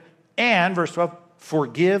day our day. And verse 12,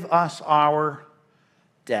 forgive us our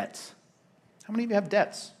debts. How many of you have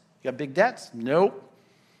debts? You got big debts? Nope.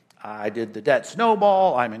 I did the debt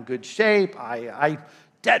snowball. I'm in good shape. I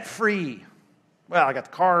debt-free. Well, I got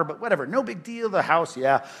the car, but whatever. No big deal. The house,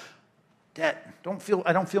 yeah. Debt.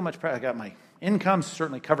 I don't feel much pressure. I got my income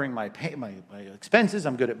certainly covering my expenses.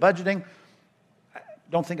 I'm good at budgeting.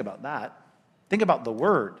 Don't think about that. Think about the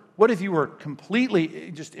word. What if you were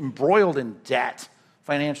completely just embroiled in debt,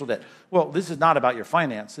 financial debt? Well, this is not about your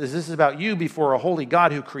finances. This is about you before a holy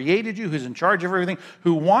God who created you, who's in charge of everything,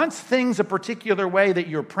 who wants things a particular way that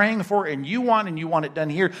you're praying for and you want it done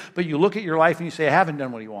here, but you look at your life and you say, I haven't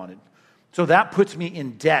done what he wanted. So that puts me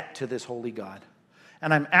in debt to this holy God.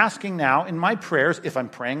 And I'm asking now in my prayers, if I'm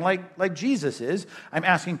praying like Jesus is, I'm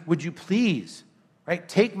asking, would you please, right,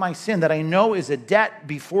 take my sin that I know is a debt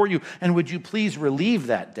before you, and would you please relieve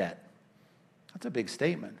that debt? That's a big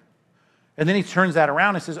statement. And then he turns that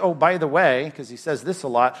around and says, oh, by the way, because he says this a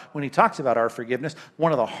lot when he talks about our forgiveness,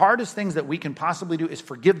 one of the hardest things that we can possibly do is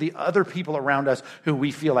forgive the other people around us who we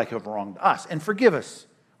feel like have wronged us. And forgive us,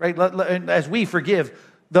 right, as we forgive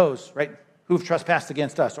those, right, who have trespassed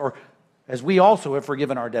against us, or as we also have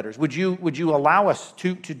forgiven our debtors. Would you allow us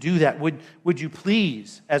to do that? Would you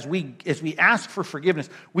please, as we ask for forgiveness,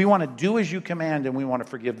 we want to do as you command, and we want to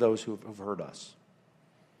forgive those who have hurt us.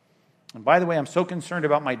 And by the way, I'm so concerned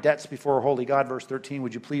about my debts before a holy God. Verse 13,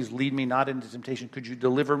 would you please lead me not into temptation? Could you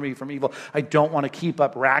deliver me from evil? I don't want to keep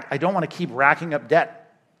racking up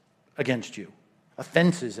debt against you,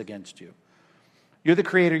 offenses against you. You're the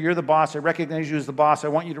creator. You're the boss. I recognize you as the boss. I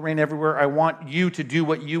want you to reign everywhere. I want you to do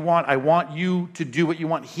what you want. I want you to do what you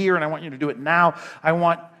want here, and I want you to do it now. I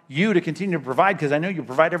want you to continue to provide because I know you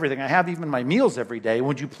provide everything. I have even my meals every day.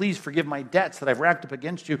 Would you please forgive my debts that I've racked up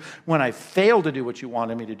against you when I fail to do what you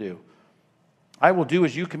wanted me to do? I will do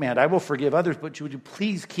as you command. I will forgive others, but would you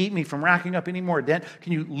please keep me from racking up any more debt?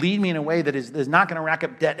 Can you lead me in a way that is not going to rack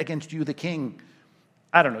up debt against you, the king?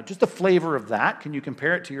 I don't know, just a flavor of that. Can you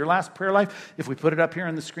compare it to your last prayer life? If we put it up here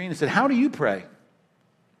on the screen and said, how do you pray?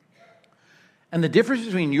 And the difference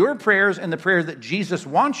between your prayers and the prayers that Jesus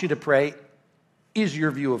wants you to pray is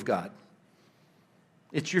your view of God.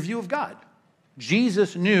 It's your view of God.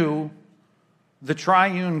 Jesus knew the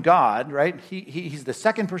triune God, right? He's the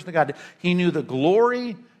second person of God. He knew the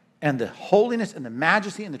glory and the holiness and the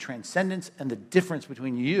majesty and the transcendence and the difference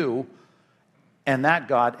between you and that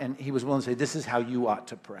God, and he was willing to say, this is how you ought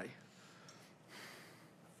to pray.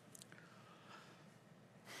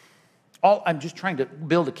 I'm just trying to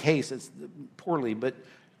build a case, it's poorly, but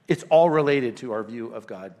it's all related to our view of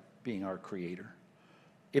God being our creator.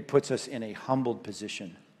 It puts us in a humbled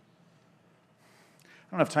position. I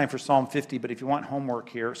don't have time for Psalm 50, but if you want homework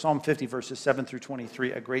here, Psalm 50, verses 7 through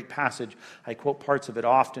 23, a great passage. I quote parts of it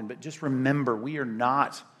often, but just remember, we're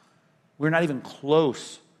not even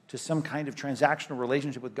close to some kind of transactional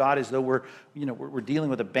relationship with God as though we're dealing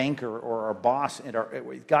with a banker or our boss.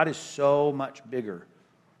 God is so much bigger,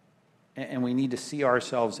 and we need to see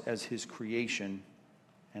ourselves as his creation,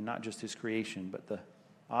 and not just his creation, but the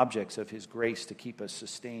objects of his grace to keep us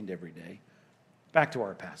sustained every day. Back to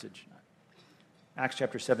our passage. Acts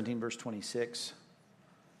chapter 17, verse 26.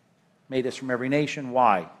 Made us from every nation.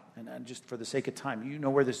 Why? And just for the sake of time, you know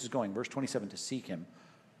where this is going. Verse 27, to seek him.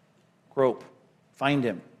 Grope. Find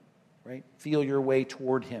him. Right? Feel your way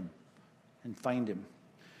toward him and find him.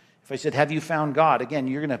 If I said, have you found God? Again,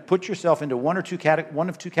 you're going to put yourself into one of two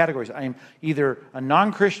categories. I'm either a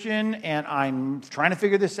non-Christian and I'm trying to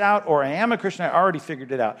figure this out, or I am a Christian, I already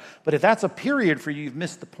figured it out. But if that's a period for you, you've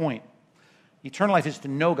missed the point. Eternal life is to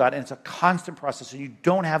know God, and it's a constant process, so you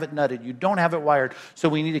don't have it nutted, you don't have it wired, so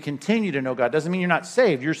we need to continue to know God. Doesn't mean you're not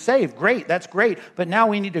saved. You're saved, great, that's great, but now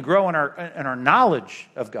we need to grow in our knowledge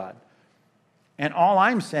of God. And all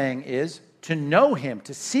I'm saying is to know him,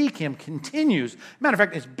 to seek him continues. Matter of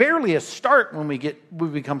fact, it's barely a start when we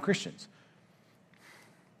become Christians.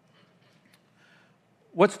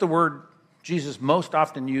 What's the word Jesus most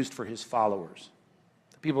often used for his followers?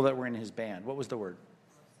 The people that were in his band. What was the word?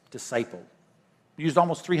 Disciple. Used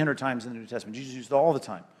almost 300 times in the New Testament. Jesus used it all the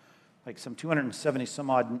time. Like some 270 some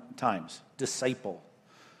odd times. Disciple.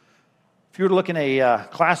 If you were to look in a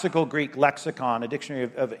classical Greek lexicon, a dictionary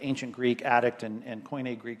of ancient Greek, Attic and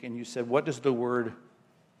Koine Greek, and you said, what does the word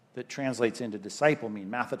that translates into disciple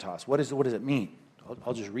mean? Mathetos. What does it mean?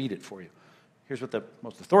 I'll just read it for you. Here's what the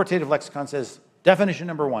most authoritative lexicon says. Definition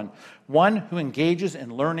number one who engages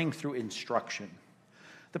in learning through instruction.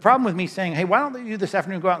 The problem with me saying, hey, why don't you this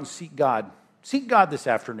afternoon go out and seek God? Seek God this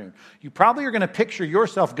afternoon. You probably are going to picture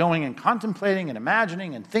yourself going and contemplating and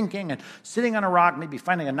imagining and thinking and sitting on a rock, maybe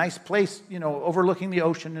finding a nice place, overlooking the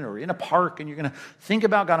ocean or in a park, and you're going to think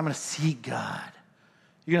about God. I'm going to seek God.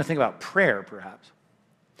 You're going to think about prayer, perhaps.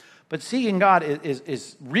 But seeking God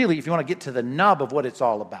is really, if you want to get to the nub of what it's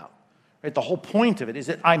all about, right? The whole point of it is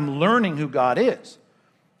that I'm learning who God is.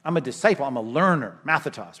 I'm a disciple. I'm a learner.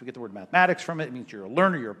 Mathetos. We get the word mathematics from it. It means you're a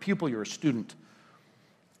learner, you're a pupil, you're a student.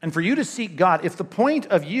 And for you to seek God, if the point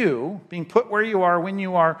of you being put where you are, when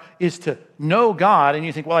you are, is to know God, and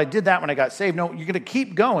you think, well, I did that when I got saved. No, you're going to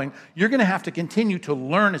keep going. You're going to have to continue to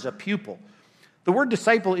learn as a pupil. The word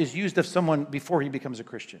disciple is used of someone before he becomes a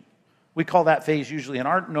Christian. We call that phase usually in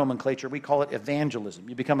our nomenclature, we call it evangelism.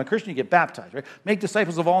 You become a Christian, you get baptized, right? Make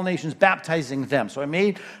disciples of all nations, baptizing them. So I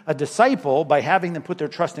made a disciple by having them put their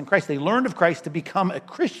trust in Christ. They learned of Christ to become a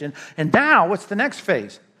Christian. And now, what's the next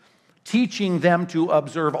phase? Teaching them to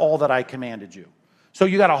observe all that I commanded you. So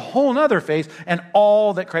you got a whole other phase, and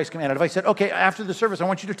all that Christ commanded. If I said, okay, after the service, I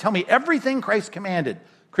want you to tell me everything Christ commanded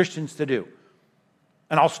Christians to do.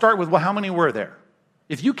 And I'll start with, well, how many were there?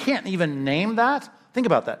 If you can't even name that, think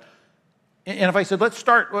about that. And if I said, let's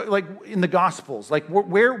start like in the Gospels, like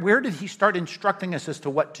where did he start instructing us as to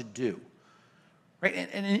what to do? Right?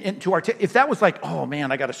 And to if that was like, oh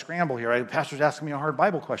man, I got to scramble here. The pastor's asking me a hard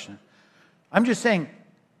Bible question. I'm just saying,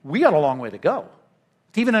 we got a long way to go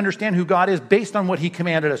to even understand who God is based on what he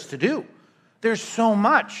commanded us to do. There's so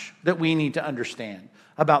much that we need to understand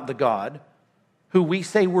about the God who we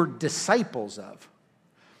say we're disciples of.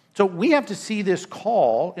 So we have to see this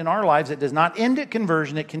call in our lives that does not end at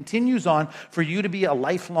conversion. It continues on for you to be a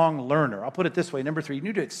lifelong learner. I'll put it this way. Number 3, you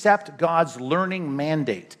need to accept God's learning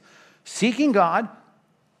mandate. Seeking God,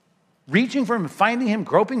 reaching for him, finding him,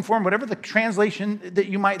 groping for him, whatever the translation that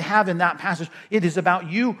you might have in that passage, it is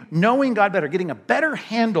about you knowing God better, getting a better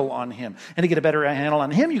handle on him. And to get a better handle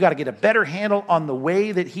on him, you got to get a better handle on the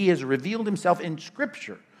way that he has revealed himself in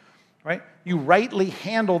Scripture, right? You rightly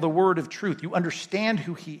handle the word of truth. You understand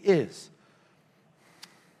who he is.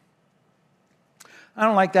 I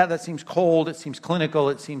don't like that. That seems cold. It seems clinical.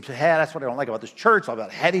 It seems, hey, that's what I don't like about this church. It's all about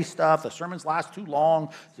heady stuff. The sermons last too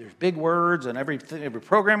long. There's big words, and every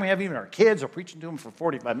program we have, even our kids are preaching to them for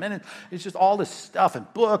 45 minutes. It's just all this stuff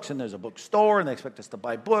and books, and there's a bookstore, and they expect us to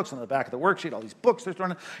buy books. On the back of the worksheet, all these books they're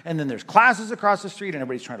throwing, and then there's classes across the street, and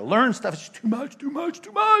everybody's trying to learn stuff. It's just too much, too much,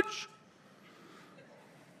 too much.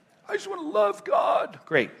 I just want to love God.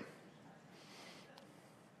 Great.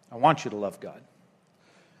 I want you to love God.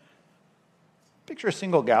 Picture a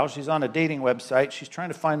single gal. She's on a dating website. She's trying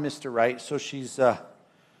to find Mr. Right. So she's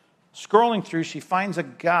scrolling through. She finds a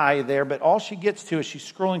guy there, but all she gets to is she's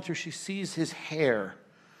scrolling through. She sees his hair,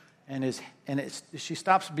 she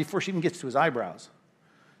stops before she even gets to his eyebrows.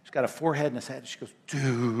 She's got a forehead and his head. She goes,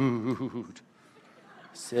 dude,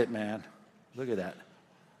 that's it, man. Look at that.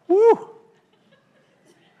 Woo!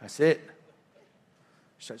 That's it.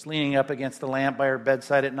 She starts leaning up against the lamp by her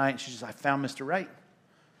bedside at night, and she says, I found Mr. Right.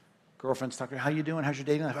 Girlfriend's talking, how you doing? How's your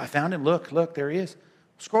dating life? I found him. Look, there he is.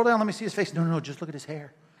 Scroll down, let me see his face. No, just look at his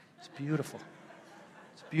hair. It's beautiful.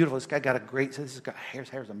 It's beautiful. This guy got a great, his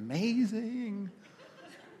hair's amazing.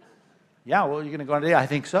 Yeah, well, you're going to go on a date? I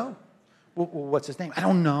think so. Well, what's his name? I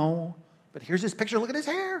don't know. But here's his picture. Look at his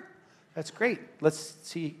hair. That's great. Let's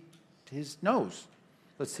see his nose.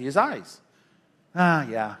 Let's see his eyes.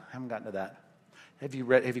 Yeah, I haven't gotten to that. Have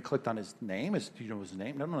you clicked on his name? Do you know his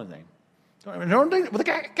name? Don't know his name. With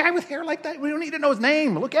a guy with hair like that, we don't need to know his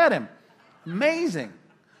name. Look at him. Amazing.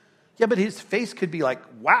 Yeah, but his face could be like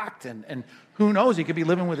whacked, and who knows? He could be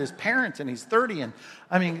living with his parents, and he's 30. And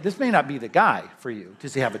I mean, this may not be the guy for you.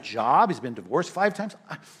 Does he have a job? He's been divorced 5 times.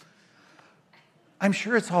 I'm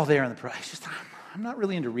sure it's all there in the price. I'm not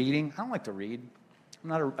really into reading. I don't like to read.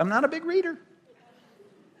 I'm not a big reader.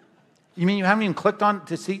 You mean you haven't even clicked on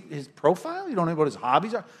to see his profile? You don't know what his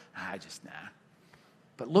hobbies are? Nah.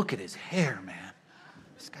 But look at his hair, man.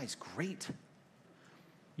 This guy's great.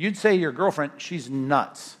 You'd say to your girlfriend, she's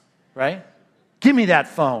nuts, right? Give me that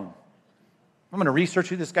phone. I'm going to research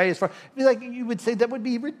who this guy is. You would say that would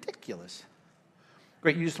be ridiculous.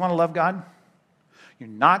 Great, you just want to love God? You're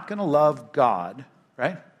not going to love God,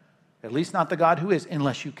 right? At least not the God who is,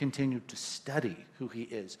 unless you continue to study who he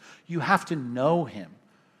is. You have to know him.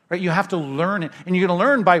 Right? You have to learn it, and you're going to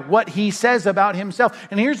learn by what he says about himself.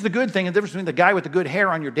 And here's the good thing, the difference between the guy with the good hair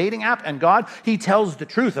on your dating app and God, he tells the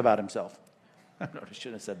truth about himself. I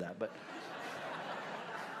shouldn't have said that, but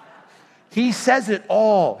he says it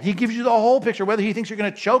all. He gives you the whole picture, whether he thinks you're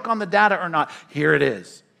going to choke on the data or not. Here it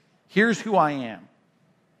is. Here's who I am.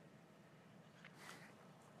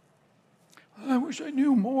 I wish I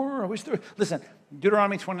knew more. Listen,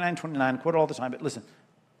 Deuteronomy 29, quote it all the time, but listen.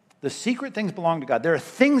 The secret things belong to God. There are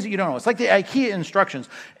things that you don't know. It's like the IKEA instructions.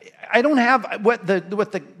 I don't have what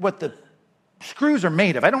the screws are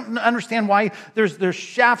made of. I don't understand why there's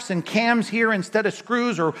shafts and cams here instead of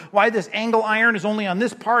screws, or why this angle iron is only on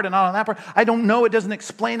this part and not on that part. I don't know. It doesn't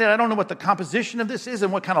explain it. I don't know what the composition of this is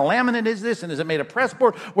and what kind of laminate is this, and is it made of press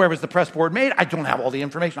board? Where was the press board made? I don't have all the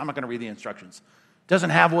information. I'm not going to read the instructions. It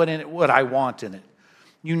doesn't have what I want in it.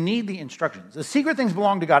 You need the instructions. The secret things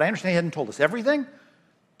belong to God. I understand he hadn't told us everything.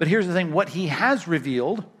 But here's the thing, what he has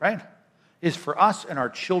revealed, right, is for us and our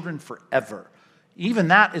children forever. Even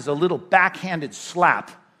that is a little backhanded slap.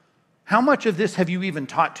 How much of this have you even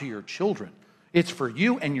taught to your children? It's for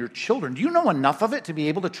you and your children. Do you know enough of it to be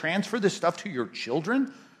able to transfer this stuff to your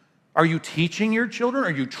children? Are you teaching your children? Are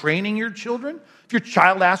you training your children? If your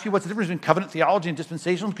child asks you what's the difference between covenant theology and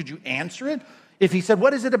dispensationalism, could you answer it? If he said,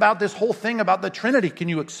 what is it about this whole thing about the Trinity? Can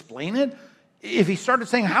you explain it? If he started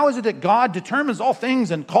saying, how is it that God determines all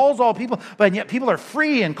things and calls all people, but yet people are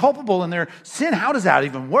free and culpable in their sin, how does that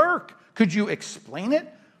even work? Could you explain it?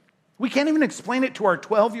 We can't even explain it to our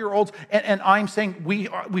 12-year-olds, and I'm saying we've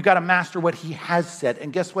got to master what he has said.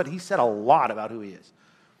 And guess what? He said a lot about who he is.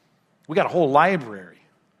 We got a whole library,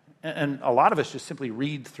 and a lot of us just simply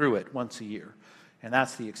read through it once a year, and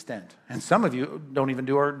that's the extent. And some of you don't even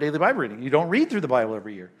do our daily Bible reading. You don't read through the Bible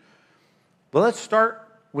every year. But let's start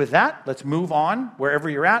with that. Let's move on. Wherever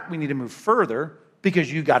you're at, we need to move further,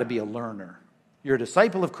 because you got to be a learner. You're a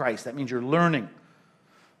disciple of Christ. That means you're learning.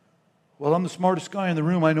 Well, I'm the smartest guy in the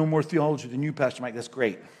room. I know more theology than you, Pastor Mike. That's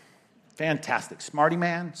great. Fantastic. Smarty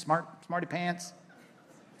man, smarty pants.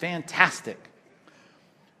 Fantastic.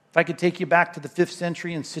 If I could take you back to the 5th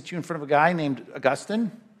century and sit you in front of a guy named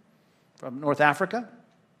Augustine, from North Africa?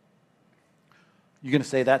 You going to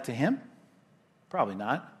say that to him? Probably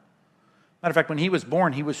not. Matter of fact, when he was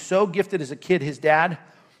born, he was so gifted as a kid, his dad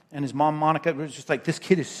and his mom, Monica, was just like, this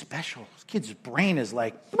kid is special. This kid's brain is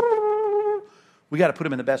like, we got to put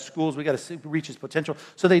him in the best schools. We got to reach his potential.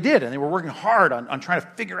 So they did, and they were working hard on trying to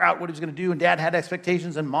figure out what he was going to do, and Dad had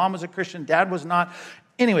expectations, and Mom was a Christian, Dad was not.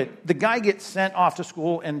 Anyway, the guy gets sent off to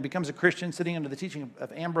school and becomes a Christian, sitting under the teaching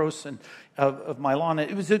of Ambrose and of Milan.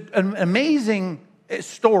 It was an amazing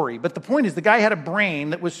story, but the point is the guy had a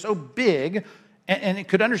brain that was so big and it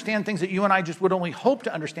could understand things that you and I just would only hope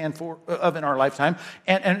to understand of in our lifetime.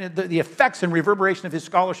 And the effects and reverberation of his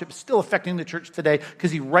scholarship is still affecting the church today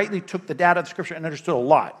because he rightly took the data of Scripture and understood a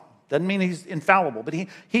lot. Doesn't mean he's infallible, but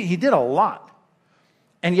he did a lot.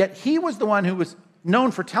 And yet he was the one who was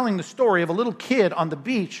known for telling the story of a little kid on the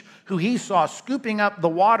beach who he saw scooping up the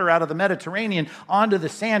water out of the Mediterranean onto the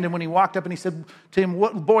sand. And when he walked up and he said to him,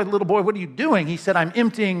 little boy, what are you doing? He said, I'm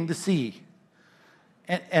emptying the sea.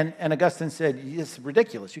 And Augustine said, it's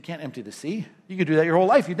ridiculous. You can't empty the sea. You could do that your whole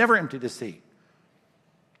life. You'd never empty the sea.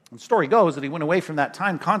 And the story goes that he went away from that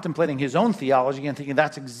time contemplating his own theology and thinking,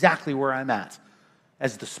 that's exactly where I'm at.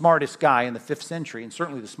 As the smartest guy in the 5th century, and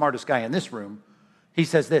certainly the smartest guy in this room, he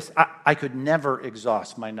says this, I could never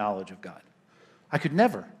exhaust my knowledge of God. I could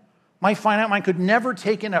never. My finite mind could never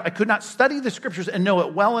take in, I could not study the Scriptures and know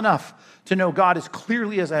it well enough to know God as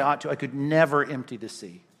clearly as I ought to. I could never empty the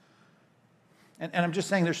sea. And I'm just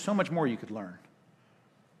saying there's so much more you could learn.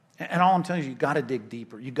 And all I'm telling you, you've got to dig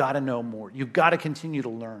deeper. You've got to know more. You've got to continue to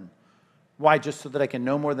learn. Why? Just so that I can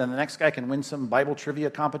know more than the next guy can win some Bible trivia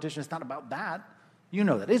competition? It's not about that. You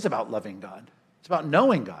know that. It's about loving God. It's about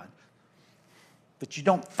knowing God. But you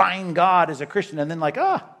don't find God as a Christian and then like,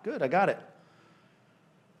 good, I got it.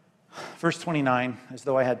 Verse 29, as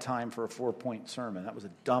though I had time for a 4-point sermon. That was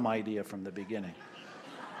a dumb idea from the beginning.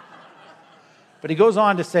 But he goes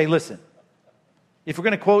on to say, listen, if we're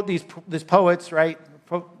going to quote these poets, right,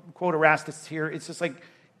 quote Erastus here, it's just like,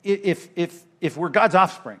 if we're God's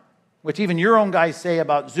offspring, which even your own guys say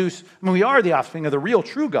about Zeus, I mean, we are the offspring of the real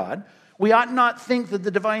true God, we ought not think that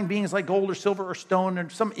the divine being is like gold or silver or stone or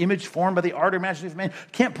some image formed by the art or imagination of man.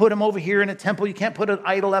 You can't put him over here in a temple. You can't put an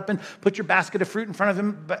idol up and put your basket of fruit in front of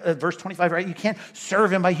him. Verse 25, right? You can't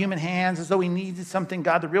serve him by human hands as though he needed something.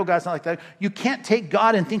 God, the real God's not like that. You can't take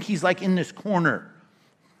God and think he's like in this corner.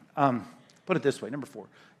 Put it this way, number 4.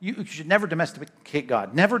 You should never domesticate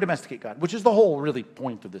God. Never domesticate God, which is the whole really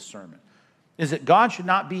point of this sermon, is that God should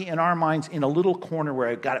not be in our minds in a little corner where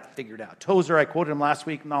I've got it figured out. Tozer, I quoted him last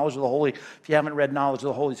week, Knowledge of the Holy. If you haven't read Knowledge of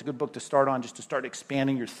the Holy, it's a good book to start on just to start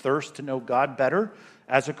expanding your thirst to know God better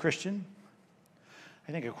as a Christian.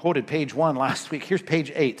 I think I quoted page 1 last week. Here's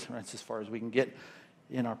page 8. That's as far as we can get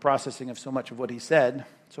in our processing of so much of what he said.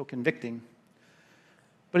 So convicting.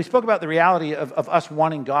 But he spoke about the reality of us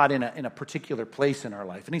wanting God in a particular place in our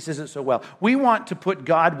life. And he says it so well. We want to put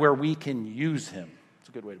God where we can use him. That's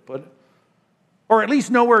a good way to put it. Or at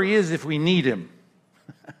least know where he is if we need him.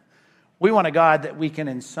 We want a God that we can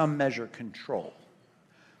in some measure control.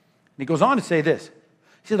 And he goes on to say this.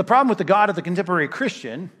 He said the problem with the God of the contemporary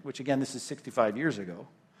Christian, which again this is 65 years ago,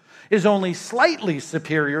 is only slightly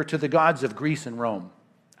superior to the gods of Greece and Rome.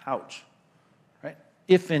 Ouch. Right?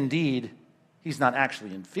 If indeed he's not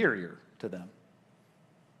actually inferior to them.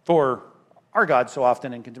 For our God so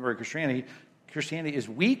often in contemporary Christianity is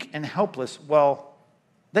weak and helpless. Well,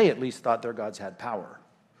 they at least thought their gods had power.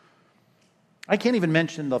 I can't even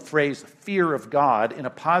mention the phrase fear of God in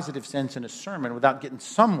a positive sense in a sermon without getting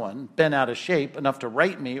someone bent out of shape enough to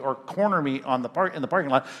write me or corner me in the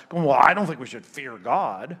parking lot going, well, I don't think we should fear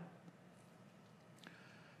God.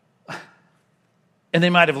 And they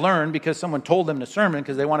might have learned because someone told them in a sermon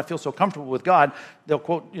because they want to feel so comfortable with God. They'll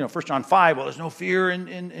quote, 1 John 5, well, there's no fear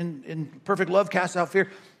in perfect love casts out fear.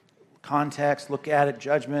 Context, look at it,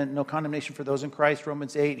 judgment, no condemnation for those in Christ,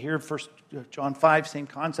 Romans 8. Here, 1 John 5, same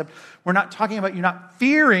concept. We're not talking about you not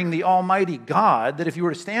fearing the Almighty God, that if you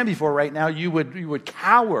were to stand before right now, you would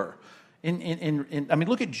cower. I mean,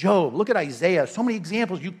 look at Job, look at Isaiah, so many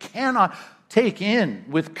examples. You cannot take in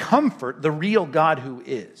with comfort the real God who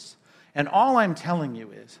is. And all I'm telling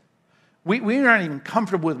you is, we aren't even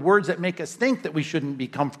comfortable with words that make us think that we shouldn't be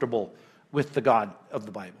comfortable with the God of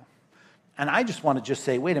the Bible. And I just want to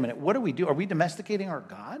say, wait a minute, what do we do? Are we domesticating our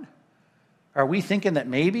God? Are we thinking that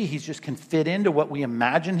maybe he just can fit into what we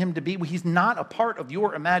imagine him to be? Well, he's not a part of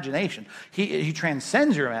your imagination. He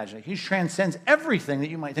transcends your imagination. He transcends everything that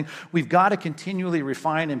you might think. We've got to continually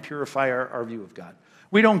refine and purify our view of God.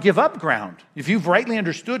 We don't give up ground. If you've rightly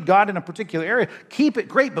understood God in a particular area, keep it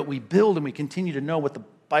great, but we build and we continue to know what the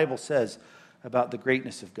Bible says about the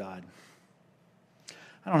greatness of God.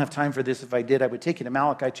 I don't have time for this. If I did, I would take you to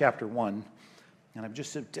Malachi chapter 1. And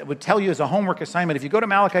I would tell you as a homework assignment, if you go to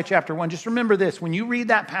Malachi chapter 1, just remember this. When you read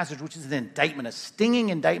that passage, which is an indictment, a stinging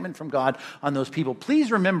indictment from God on those people,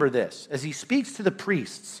 please remember this. As he speaks to the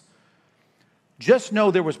priests, just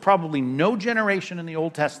know there was probably no generation in the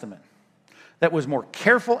Old Testament that was more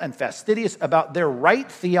careful and fastidious about their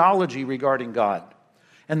right theology regarding God.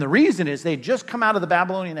 And the reason is they'd just come out of the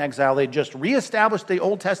Babylonian exile. They'd just reestablished the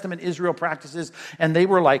Old Testament Israel practices. And they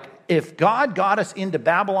were like, if God got us into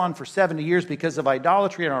Babylon for 70 years because of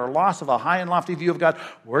idolatry and our loss of a high and lofty view of God,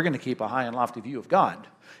 we're going to keep a high and lofty view of God.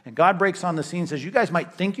 And God breaks on the scene and says, you guys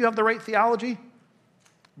might think you have the right theology,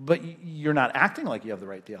 but you're not acting like you have the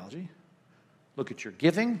right theology. Look at your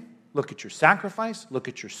giving. Look at your sacrifice. Look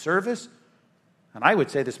at your service. And I would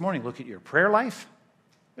say this morning, look at your prayer life.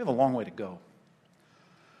 We have a long way to go.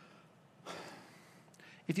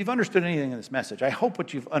 If you've understood anything in this message, I hope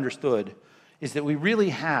what you've understood is that we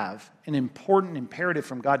really have an important imperative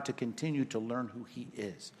from God to continue to learn who he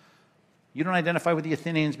is. You don't identify with the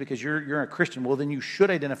Athenians because you're a Christian. Well, then you should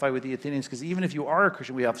identify with the Athenians, because even if you are a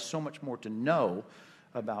Christian, we have so much more to know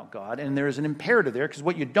about God. And there is an imperative there, because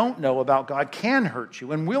what you don't know about God can hurt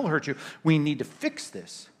you and will hurt you. We need to fix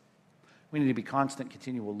this. We need to be constant,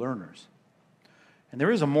 continual learners. And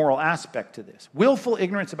there is a moral aspect to this. Willful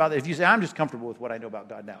ignorance about it. If you say, I'm just comfortable with what I know about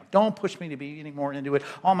God now, don't push me to be any more into it.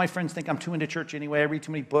 All my friends think I'm too into church anyway. I read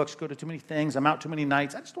too many books, go to too many things, I'm out too many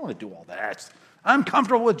nights. I just don't want to do all that. I'm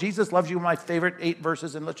comfortable with Jesus loves you, my favorite 8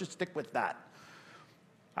 verses, and let's just stick with that.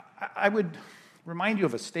 I would remind you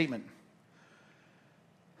of a statement.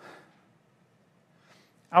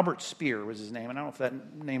 Albert Speer was his name, and I don't know if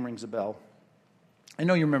that name rings a bell. I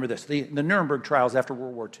know you remember this. The Nuremberg trials after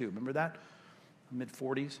World War II. Remember that?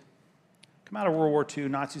 Mid-40s. Come out of World War II,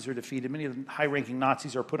 Nazis are defeated. Many of the high-ranking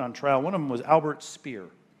Nazis are put on trial. One of them was Albert Speer.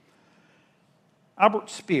 Albert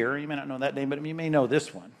Speer, you may not know that name, but you may know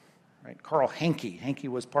this one. Right? Karl Henke. Henke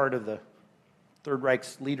was part of the Third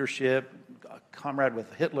Reich's leadership, a comrade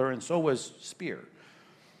with Hitler, and so was Speer.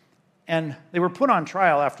 And they were put on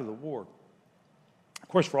trial after the war, of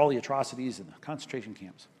course, for all the atrocities in the concentration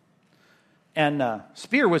camps. And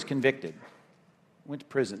Speer was convicted, went to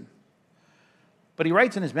prison. But he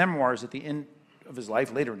writes in his memoirs at the end of his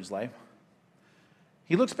life, later in his life,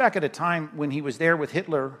 he looks back at a time when he was there with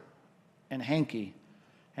Hitler and Henke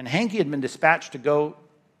had been dispatched to go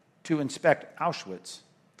to inspect Auschwitz,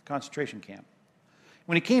 the concentration camp.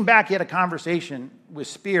 When he came back, he had a conversation with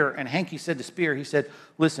Speer, and Henke said to Speer, he said,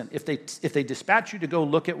 listen, if they dispatch you to go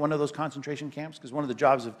look at one of those concentration camps, because one of the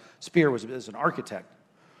jobs of Speer was as an architect,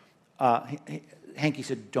 Henke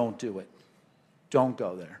said, don't do it. Don't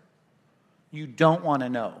go there. You don't want to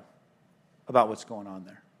know about what's going on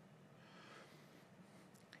there.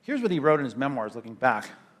 Here's what he wrote in his memoirs looking back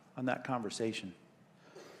on that conversation.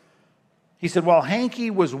 He said, while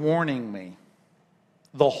Henke was warning me,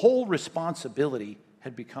 the whole responsibility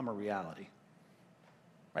had become a reality.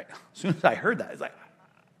 Right? As soon as I heard that, it's like,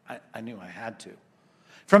 I knew I had to.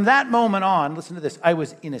 From that moment on, listen to this, I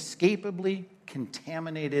was inescapably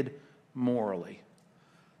contaminated morally.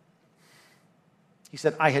 He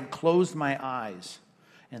said, I had closed my eyes,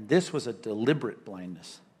 and this was a deliberate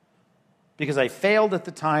blindness, because I failed at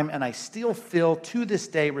the time, and I still feel to this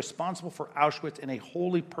day responsible for Auschwitz in a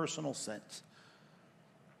wholly personal sense.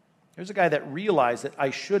 There's a guy that realized that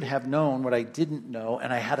I should have known what I didn't know,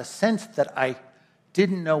 and I had a sense that I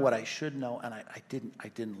didn't know what I should know, and I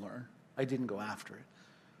didn't learn. I didn't go after it.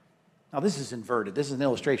 Now, this is inverted. This is an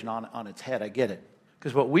illustration on its head. I get it.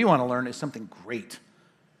 Because what we want to learn is something great.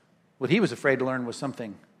 What he was afraid to learn was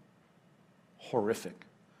something horrific.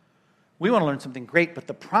 We want to learn something great, but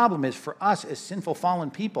the problem is for us as sinful, fallen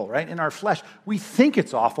people, right, in our flesh, we think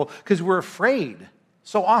it's awful because we're afraid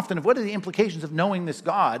so often of what are the implications of knowing this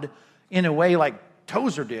God in a way like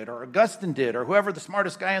Tozer did or Augustine did or whoever the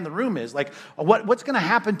smartest guy in the room is. Like, what's going to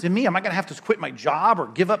happen to me? Am I going to have to quit my job or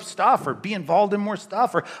give up stuff or be involved in more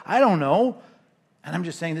stuff? Or I don't know. And I'm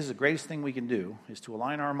just saying this is the greatest thing we can do is to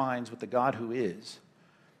align our minds with the God who is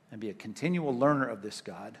and be a continual learner of this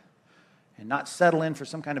God and not settle in for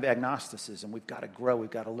some kind of agnosticism. We've got to grow.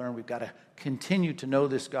 We've got to learn. We've got to continue to know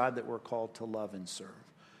this God that we're called to love and serve.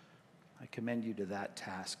 I commend you to that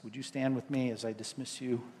task. Would you stand with me as I dismiss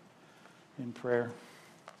you in prayer?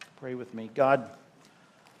 Pray with me. God,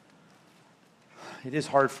 it is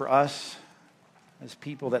hard for us as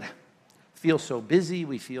people that feel so busy.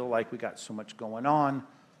 We feel like we got so much going on.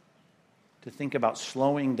 To think about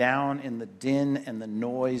slowing down in the din and the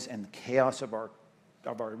noise and the chaos of our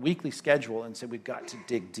weekly schedule and say we've got to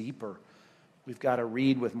dig deeper. We've got to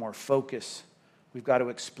read with more focus. We've got to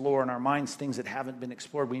explore in our minds things that haven't been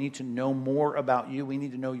explored. We need to know more about you. We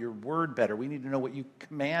need to know your word better. We need to know what you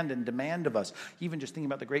command and demand of us. Even just thinking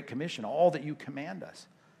about the Great Commission, all that you command us.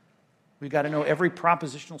 We've got to know every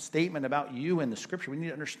propositional statement about you in the Scripture. We need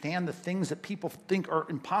to understand the things that people think are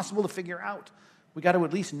impossible to figure out. We've got to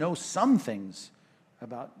at least know some things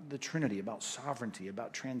about the Trinity, about sovereignty,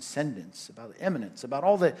 about transcendence, about immanence, about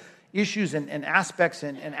all the issues and aspects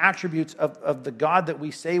and attributes of the God that we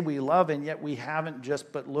say we love, and yet we haven't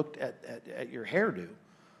just but looked at your hairdo.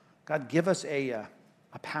 God, give us a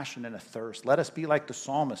passion and a thirst. Let us be like the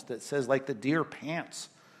psalmist that says, like the deer pants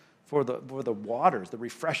for the waters, the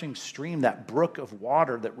refreshing stream, that brook of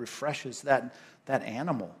water that refreshes that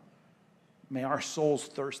animal. May our souls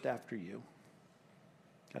thirst after you.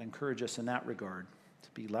 God, encourage us in that regard to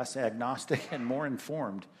be less agnostic and more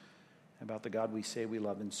informed about the God we say we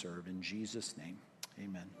love and serve. In Jesus' name,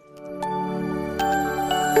 amen.